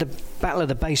 Well, we had the Battle of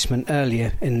the Basement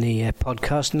earlier in the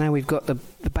podcast. Now we've got the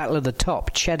Battle of the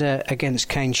Top. Cheddar against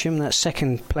Keynsham. That's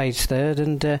second plays third,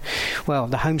 and the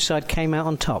home side came out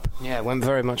on top. Yeah, it went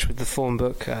very much with the form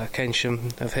book.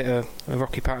 Keynsham have hit a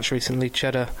rocky patch recently.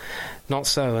 Cheddar not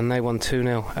so, and they won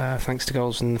 2-0 thanks to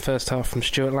goals in the first half from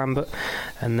Stuart Lambert,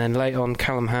 and then late on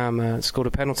Callum Ham scored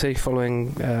a penalty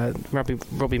following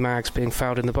Robbie Maggs being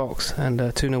fouled in the box, and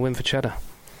a 2-0 win for Cheddar.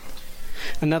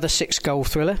 Another 6-goal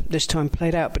thriller, this time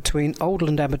played out between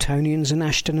Oldland Abertonians and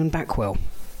Ashton and Backwell.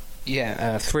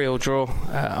 Yeah, 3-3 draw.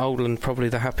 Oldland probably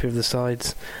the happier of the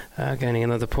sides, gaining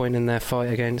another point in their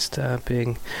fight against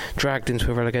being dragged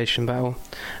into a relegation battle.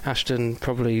 Ashton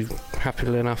probably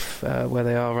happily enough where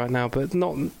they are right now, but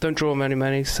don't draw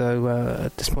many, so a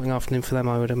disappointing afternoon for them,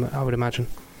 I would imagine.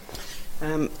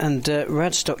 And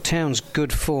Radstock Town's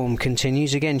good form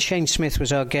continues. Again, Shane Smith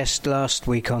was our guest last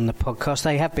week on the podcast.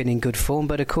 They have been in good form,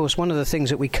 but of course one of the things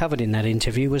that we covered in that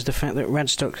interview was the fact that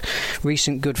Radstock's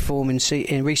recent good form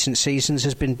in recent seasons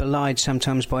has been belied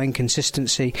sometimes by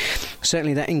inconsistency.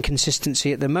 Certainly that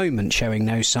inconsistency at the moment showing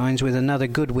no signs, with another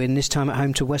good win, this time at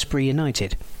home to Westbury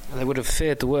United. They would have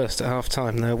feared the worst at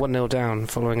half-time. They were 1-0 down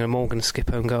following a Morgan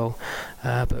skip-home goal.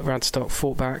 But Radstock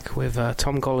fought back with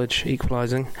Tom Gollage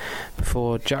equalising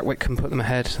before Jack Whitcomb put them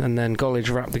ahead, and then Gollage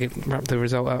wrapped the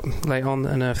result up late on,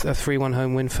 and a 3-1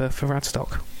 home win for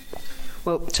Radstock.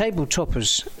 Well, table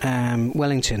toppers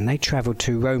Wellington, they travelled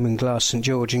to Roman Glass St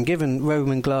George, and given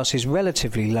Roman Glass's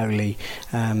relatively lowly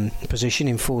position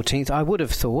in 14th, I would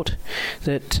have thought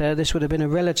that this would have been a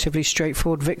relatively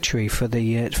straightforward victory for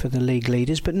the league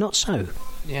leaders, but not so.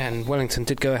 Yeah, and Wellington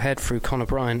did go ahead through Connor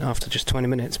Bryant after just 20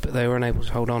 minutes, but they were unable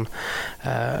to hold on,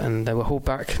 and they were hauled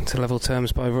back to level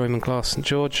terms by Roman Glass St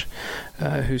George,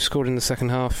 who scored in the second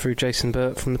half through Jason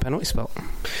Burt from the penalty spot.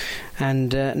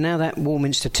 And now that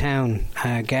Warminster Town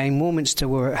game, Warminster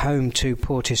were at home to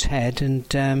Portishead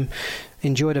and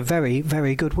enjoyed a very,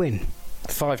 very good win.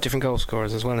 5 different goal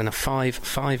scorers as well in a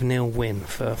 5-0 win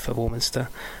for Warminster.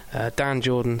 Dan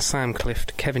Jordan, Sam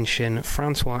Clift, Kevin Shin,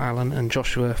 Francois Allen and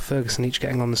Joshua Ferguson each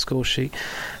getting on the score sheet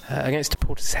against a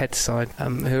Portishead side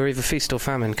who are either feast or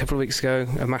famine. A couple of weeks ago,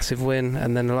 a massive win,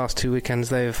 and then the last 2 weekends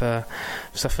they've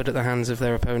suffered at the hands of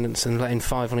their opponents and let in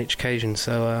 5 on each occasion,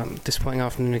 so disappointing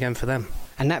afternoon again for them.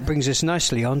 And that brings us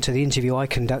nicely on to the interview I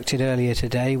conducted earlier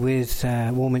today with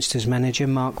Warminster's manager,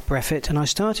 Mark Breffett, and I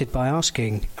started by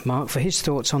asking Mark for his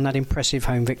thoughts on that impressive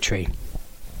home victory.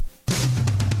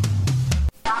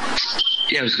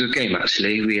 Yeah, it was a good game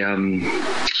actually. We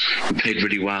played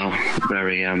really well,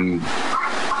 very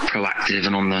proactive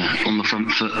and on the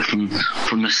front foot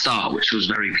from the start, which was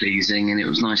very pleasing, and it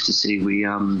was nice to see we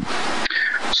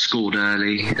scored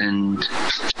early, and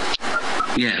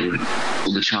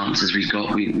all the chances we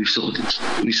got, we sort of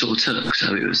took.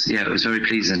 So it was very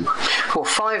pleasing. Well,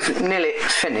 5-0 it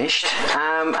finished,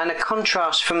 and a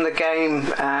contrast from the game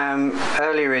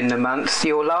earlier in the month.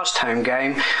 Your last home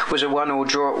game was a 1-1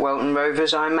 draw at Welton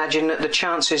Rovers. I imagine that the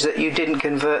chances that you didn't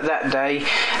convert that day,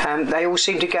 they all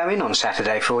seemed to go in on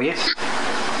Saturday for you.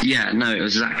 Yeah, no, it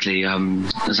was exactly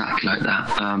like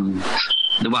that.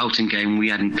 the Welton game, we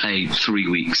hadn't played 3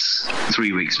 weeks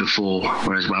before,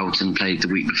 whereas Welton played the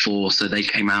week before, so they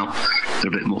came out, they're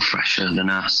a bit more fresher than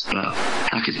us. But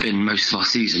like it's been most of our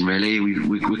season, really,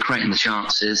 we're creating the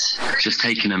chances, just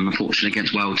taking them. Unfortunately,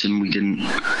 against Welton, we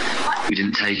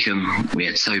didn't take them. We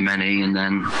had so many, and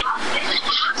then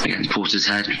against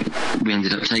Portishead, we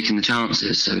ended up taking the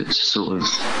chances. So it's sort of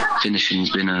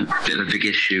finishing's been a bit of a big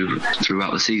issue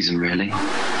throughout the season, really.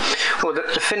 Well,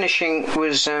 the finishing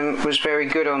was very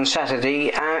good on Saturday.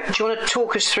 Do you want to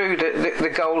talk us through the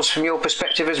goals from your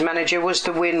perspective as manager? Was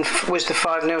the 5-0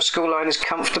 scoreline as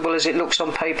comfortable as it looks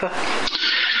on paper?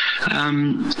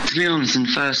 To be honest, in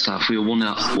the first half we were one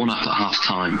up at half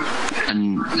time,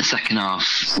 and the second half,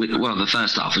 the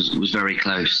first half was very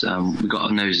close. We got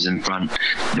our noses in front,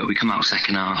 but we come out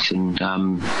second half and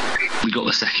we got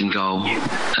the second goal,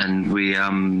 and we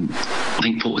I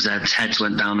think Portishead's heads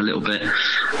went down a little bit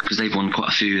because they've won quite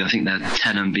a few. I think they're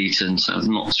 10 unbeaten, so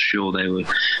I'm not sure they've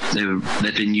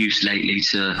been used lately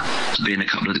to being a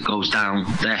couple of goals down.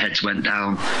 Their heads went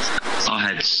down, our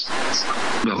heads,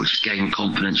 well, just gained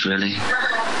confidence really,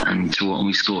 and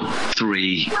we scored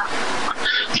three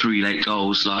late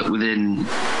goals like within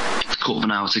a quarter of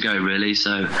an hour to go really.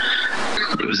 So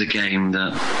it was a game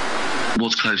that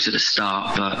was close at the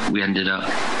start, but we ended up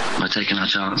by taking our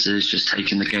chances, just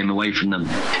taking the game away from them.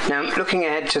 Now, looking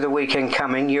ahead to the weekend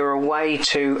coming, you're away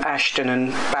to Ashton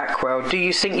and Backwell. Do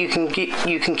you think you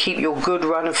can keep your good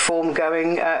run of form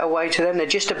going away to them? They're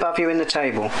just above you in the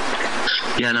table.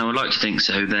 Yeah, no, I'd like to think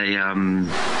so. They're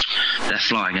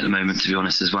flying at the moment, to be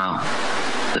honest, as well.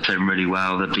 They're playing really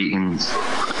well. They're beating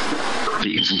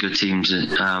some good teams.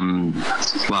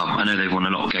 I know they've won a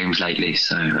lot of games lately.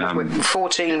 So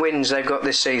 14 wins they've got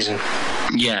this season.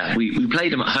 Yeah, we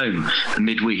played them at home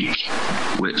midweek,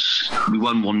 which we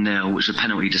won 1-0, which a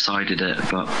penalty decided it.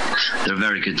 But they're a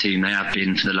very good team. They have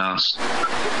been for the last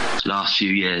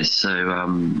few years. So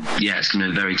it's going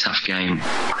to be a very tough game,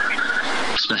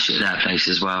 especially at their place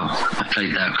as well. I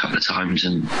played there a couple of times,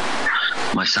 and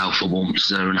myself are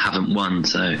Warmster and haven't won.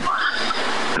 So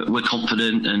but we're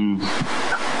confident, and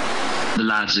the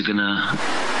lads are going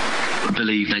to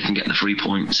believe they can get the 3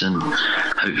 points and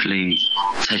hopefully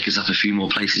take us up a few more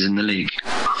places in the league.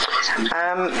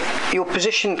 Your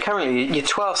position currently, you're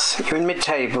 12th, you're in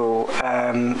mid-table,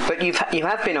 but you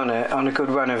have been on a good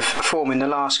run of form in the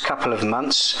last couple of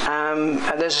months.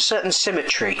 There's a certain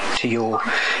symmetry to your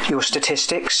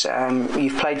statistics.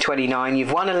 You've played 29,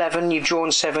 you've won 11, you've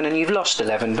drawn 7, and you've lost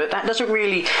 11, but that doesn't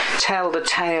really tell the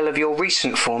tale of your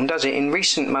recent form, does it? In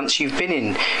recent months you've been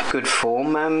in good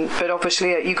form, but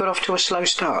obviously you got off to a slow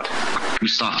start. We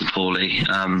started poorly.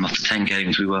 After 10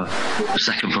 games we were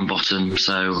second from bottom,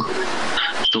 so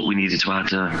I thought we needed to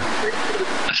add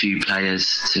a few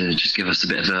players to just give us a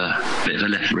bit of a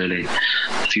lift really.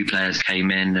 A few players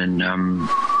came in, and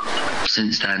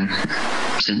since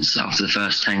after the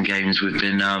first 10 games we've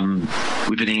been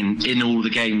in all the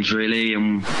games really,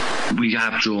 and we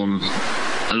have drawn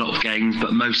a lot of games,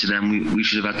 but most of them we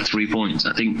should have had the 3 points.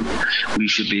 I think we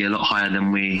should be a lot higher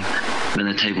than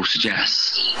the table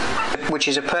suggests. Which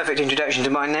is a perfect introduction to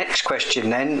my next question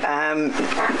then.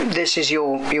 This is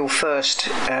your first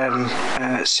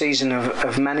season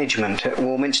of management at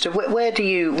Warminster.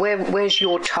 Where's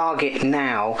your target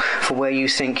now for where you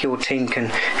think your team can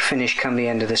finish come the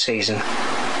end of the season?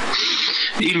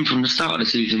 Even from the start of the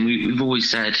season, we've always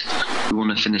said we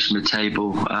want to finish in the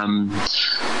table.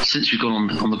 Since we've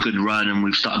gone on a good run and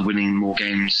we've started winning more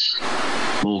games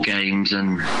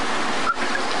and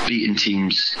beating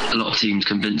teams, a lot of teams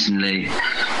convincingly,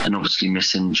 and obviously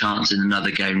missing chances in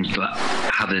other games, but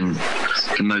having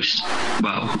the most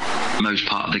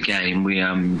part of the game, we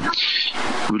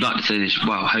would like to finish,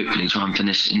 hopefully try and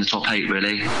finish in the top 8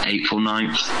 really, 8th or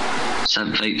 9th,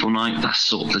 7th, 8th or 9th. That's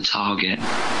sort of the target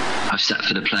I've set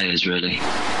for the players really.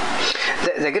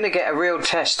 They're going to get a real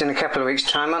test in a couple of weeks'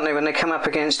 time, aren't they, when they come up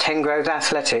against Hengrove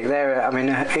Athletic? They're,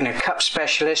 cup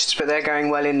specialists, but they're going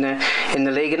well in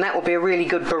the league, and that will be a really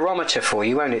good barometer for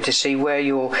you, won't it, to see where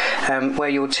your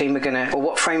team are going to, or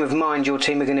what frame of mind your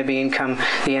team are going to be in come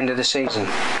the end of the season.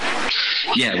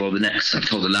 Yeah, well, I've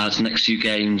told the lads, the next few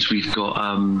games we've got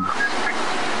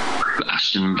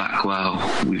Ashton and Backwell,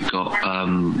 we've got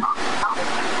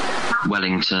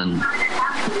Wellington,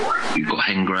 we've got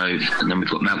Hengrove, and then we've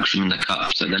got Melksham in the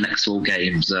Cup. So the next 4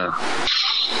 games are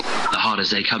the hard as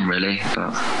they come, really.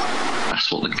 But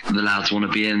that's what the lads want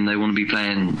to be in. They want to be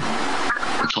playing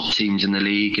the top teams in the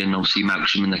league, and obviously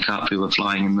Melksham in the Cup, who are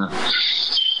flying in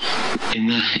in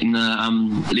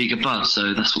the League of Buzz.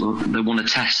 So that's what they want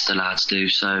to test, the lads do.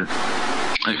 So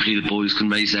hopefully the boys can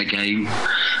raise their game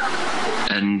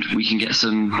and we can get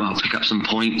pick up some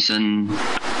points and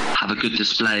have a good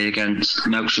display against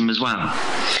Melksham as well.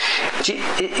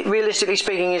 Realistically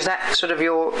speaking, is that sort of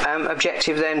your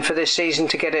objective then for this season,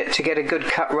 to get a good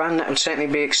cut run? That would certainly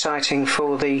be exciting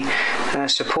for the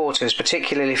supporters,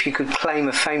 particularly if you could claim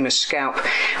a famous scalp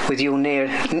with your near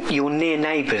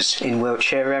neighbours in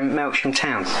Wiltshire, Melksham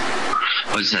Town.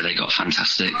 Well, as I said, they got a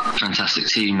fantastic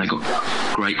team. They got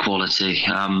great quality.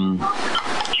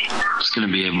 It's going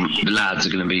to be the lads are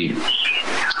going to be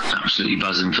absolutely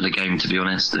buzzing for the game, to be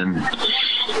honest. And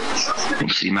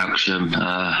obviously Melksham,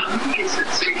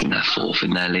 they're fourth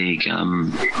in their league.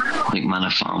 I think Manor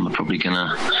Farm are probably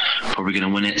gonna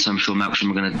win it. So I'm sure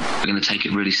Melksham are gonna take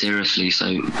it really seriously. So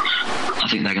I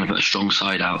think they're going to put a strong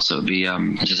side out. So it'd be, as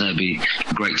I say, it'd be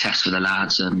a great test for the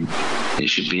lads, and it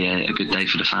should be a good day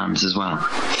for the fans as well.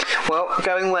 Well,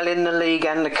 going well in the league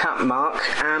and the cup, Mark.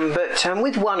 But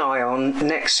with one eye on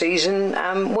next season,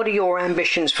 what are your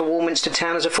ambitions for Warminster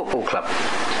Town as a football club?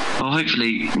 Well,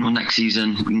 hopefully, next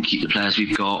season we can keep the players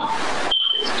we've got.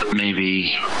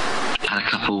 Maybe add a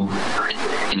couple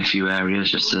in a few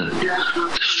areas just to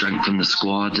strengthen the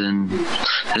squad, and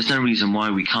there's no reason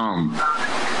why we can't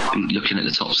be looking at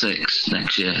the top 6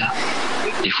 next year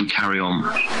if we carry on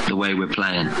the way we're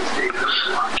playing.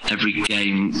 Every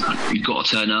game you've got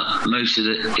to turn up. Most of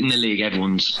in the league,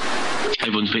 everyone's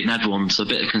beating everyone, so a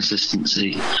bit of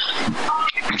consistency,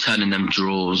 turning them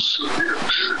draws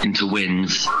into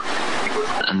wins,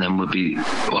 and then we'll be,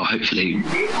 hopefully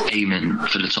aiming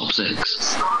for the top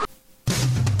 6.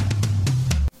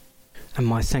 And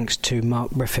my thanks to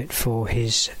Mark Briffett for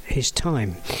his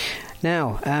time.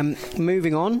 Now,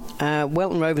 moving on,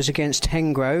 Welton Rovers against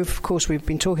Hengrove. Of course, we've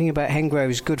been talking about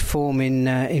Hengrove's good form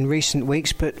in recent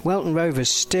weeks, but Welton Rovers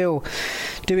still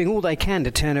doing all they can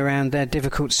to turn around their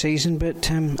difficult season, but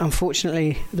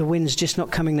unfortunately the win's just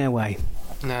not coming their way.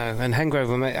 No, and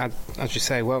Hengrove, as you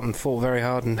say, Welton fought very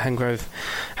hard, and Hengrove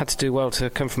had to do well to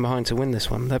come from behind to win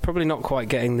this one. They're probably not quite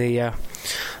getting the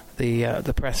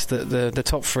press that the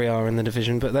top 3 are in the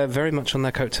division, but they're very much on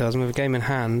their coattails, and with a game in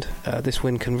hand, this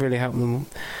win can really help them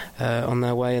on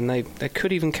their way, and they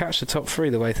could even catch the top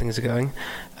 3 the way things are going.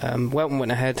 Welton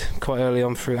went ahead quite early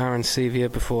on through Aaron Sevier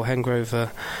before Hengrove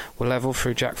were level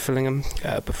through Jack Fillingham.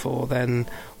 Before then,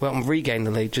 Welton regained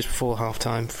the lead just before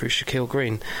half-time through Shaquille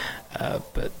Green.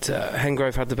 But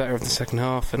Hengrove had the better of the second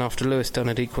half, and after Lewis Dunn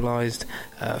had equalised,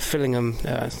 Fillingham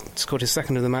scored his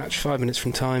second of the match 5 minutes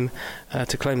from time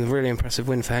to claim the really impressive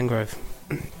win for Hengrove.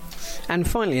 And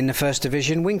finally in the First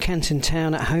Division, Wincanton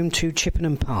Town at home to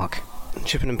Chippenham Park.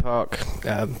 Chippenham Park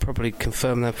probably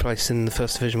confirmed their place in the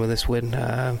First Division with this win.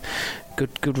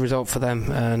 Good result for them,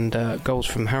 and goals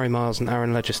from Harry Miles and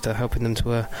Aaron Legister helping them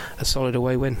to a solid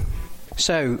away win.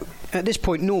 So, at this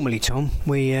point, normally, Tom,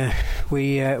 we have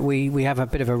a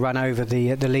bit of a run over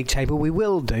the league table. We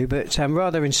will do, but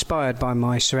rather inspired by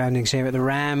my surroundings here at the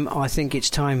Ram, I think it's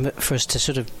time for us to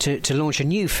sort of to launch a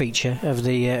new feature of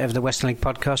the Western League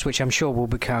podcast, which I'm sure will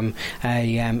become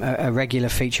a regular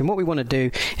feature. And what we want to do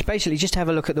is basically just have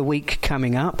a look at the week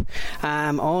coming up.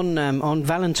 On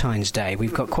Valentine's Day,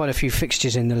 we've got quite a few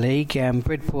fixtures in the league.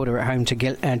 Bridport are at home to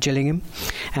Gillingham,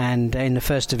 and in the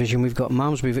First Division, we've got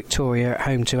Malmesbury Victoria at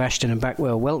home to Ashton and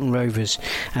Backwell, Welton Rovers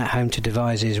at home to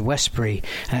Devizes, Westbury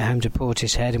at home to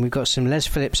Portishead, and we've got some Les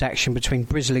Phillips action between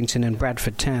Brislington and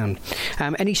Bradford Town.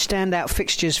 Any standout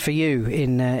fixtures for you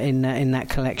in that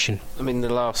collection? I mean, the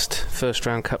last first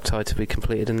round cup tie to be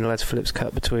completed in the Les Phillips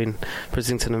Cup between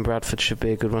Brislington and Bradford should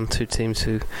be a good one. 2 teams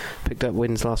who picked up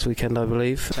wins last weekend, I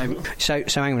believe. So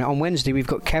hang on. On Wednesday we've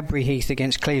got Cadbury Heath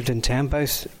against Clevedon Town.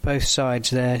 Both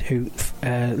sides there who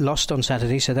lost on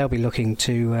Saturday, so they'll be looking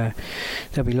to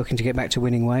get back to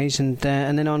winning ways, and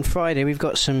then on Friday we've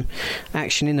got some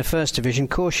action in the First Division.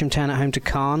 Corsham Town at home to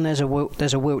Cairn. There's a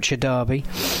Wiltshire derby,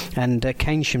 and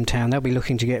Keynsham Town, they'll be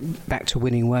looking to get back to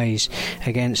winning ways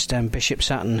against Bishop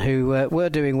Sutton, who were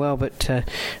doing well, but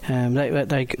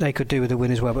they could do with a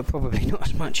win as well, but probably not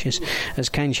as much as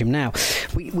Keynsham. Now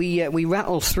we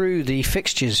rattle through the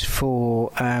fixtures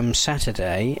for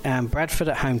Saturday. Bradford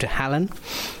at home to Hallen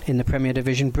in the Premier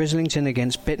Division. Brislington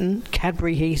against Bitton.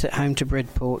 Cadbury Heath at home to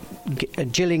Bridport.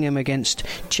 Gillingham against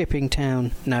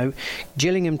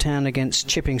Gillingham Town against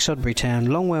Chipping Sodbury Town.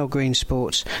 Longwell Green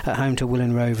Sports at home to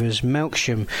Willand Rovers.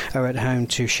 Melksham are at home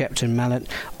to Shepton Mallet.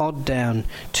 Odd Down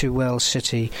to Wells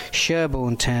City.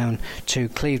 Sherborne Town to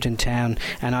Clevedon Town.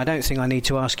 And I don't think I need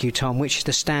to ask you, Tom, which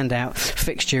the standout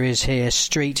fixture is here.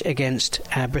 Street against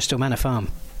Bristol Manor Farm.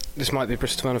 this might be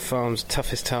Bristol Manor Farm's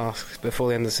toughest task before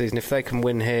the end of the season. If they can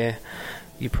win here,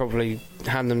 you probably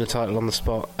hand them the title on the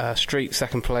spot. Street,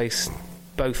 second place,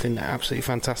 both in absolutely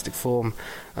fantastic form.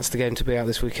 That's the game to be out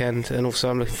this weekend. And also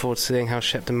I'm looking forward to seeing how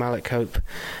Shepton Mallet cope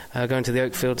going to the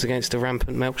Oakfields against a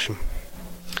rampant Melksham.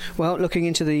 Well, looking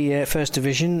into the First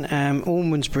Division,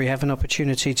 Almondsbury have an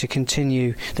opportunity to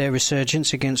continue their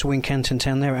resurgence against Wincanton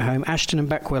Town. They're at home. Ashton and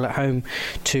Backwell at home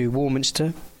to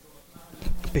Warminster.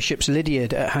 Bishop's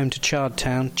Lydiard at home to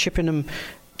Chardtown.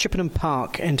 Chippenham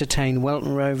Park entertain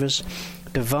Welton Rovers.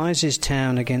 Devizes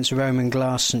Town against Roman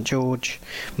Glass St George.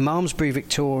 Malmesbury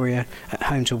Victoria at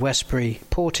home to Westbury.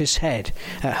 Portishead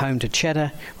at home to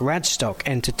Cheddar. Radstock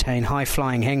entertain High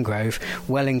Flying Hengrove.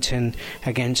 Wellington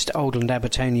against Oldland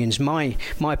Abertonians.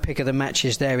 My pick of the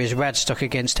matches there is Radstock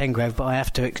against Hengrove, but I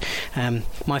have to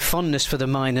my fondness for the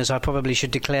Miners, I probably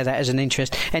should declare that as an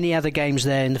interest. Any other games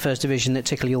there in the First Division that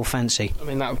tickle your fancy? I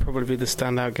mean, that would probably be the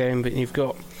standout game, but you've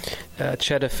got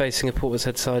Cheddar facing a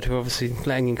Portishead side who are obviously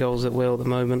letting in goals at will at the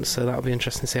moment, so that'll be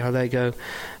interesting to see how they go.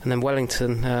 And then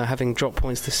Wellington, having dropped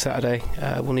points this Saturday,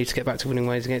 will need to get back to winning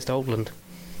ways against Oldland.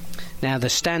 Now, the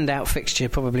standout fixture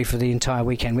probably for the entire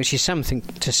weekend, which is something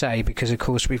to say because, of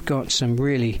course, we've got some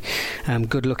really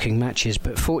good-looking matches,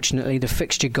 but fortunately the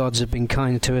fixture gods have been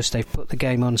kind to us. They've put the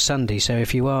game on Sunday, so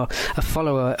if you are a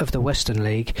follower of the Western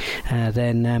League,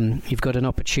 then you've got an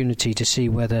opportunity to see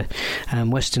whether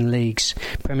Western League's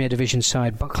Premier Division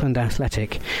side, Buckland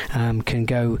Athletic, can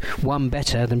go one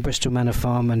better than Bristol Manor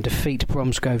Farm and defeat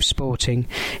Bromsgrove Sporting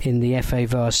in the FA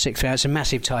Vars 6th round. It's a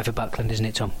massive tie for Buckland, isn't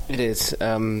it, Tom? It is.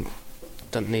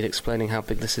 Don't need explaining how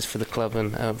big this is for the club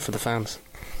and for the fans.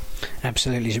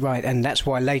 Absolutely right, and that's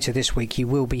why later this week you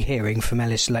will be hearing from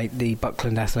Ellis Late, the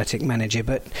Buckland Athletic manager.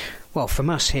 But, well, from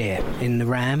us here in the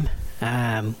Ram,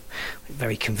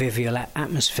 very convivial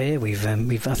atmosphere. We've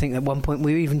I think at one point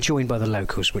we were even joined by the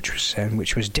locals, which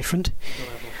was different.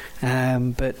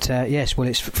 But yes, well,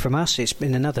 it's from us. It's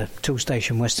been another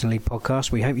Toolstation Western League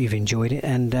podcast. We hope you've enjoyed it,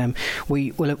 and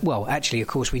actually, of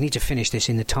course, we need to finish this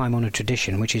in the time-honoured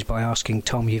tradition, which is by asking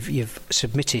Tom. You've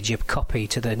submitted your copy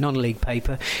to the non-league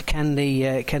paper. Can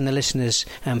the listeners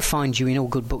find you in all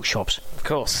good bookshops? Of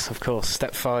course.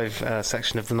 Step 5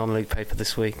 section of the non-league paper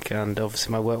this week, and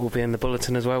obviously my work will be in the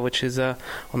bulletin as well, which is on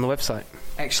the website.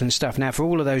 Excellent stuff. Now, for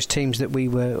all of those teams that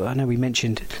I know we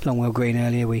mentioned Longwell Green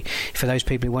earlier, for those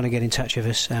people who want to get in touch with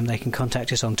us, they can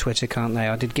contact us on Twitter, can't they?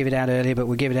 I did give it out earlier, but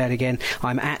we'll give it out again.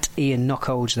 I'm at Ian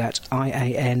Knockholds, that's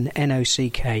IANNOCKOLDS,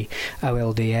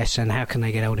 and how can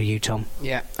they get hold of you, Tom?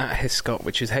 Yeah, at Hiscott,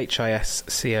 which is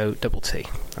HISCOTT.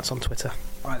 That's on Twitter.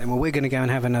 Right then, well, we're going to go and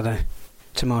have another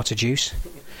tomato juice.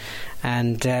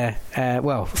 And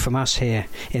from us here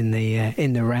in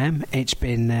the Ram, it's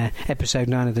been episode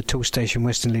 9 of the Toolstation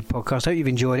Western League podcast. Hope you've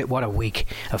enjoyed it. What a week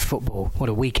of football! What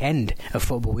a weekend of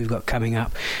football we've got coming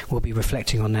up. We'll be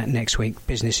reflecting on that next week,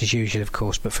 business as usual, of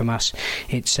course. But from us,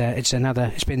 it's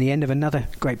been the end of another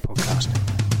great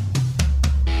podcast.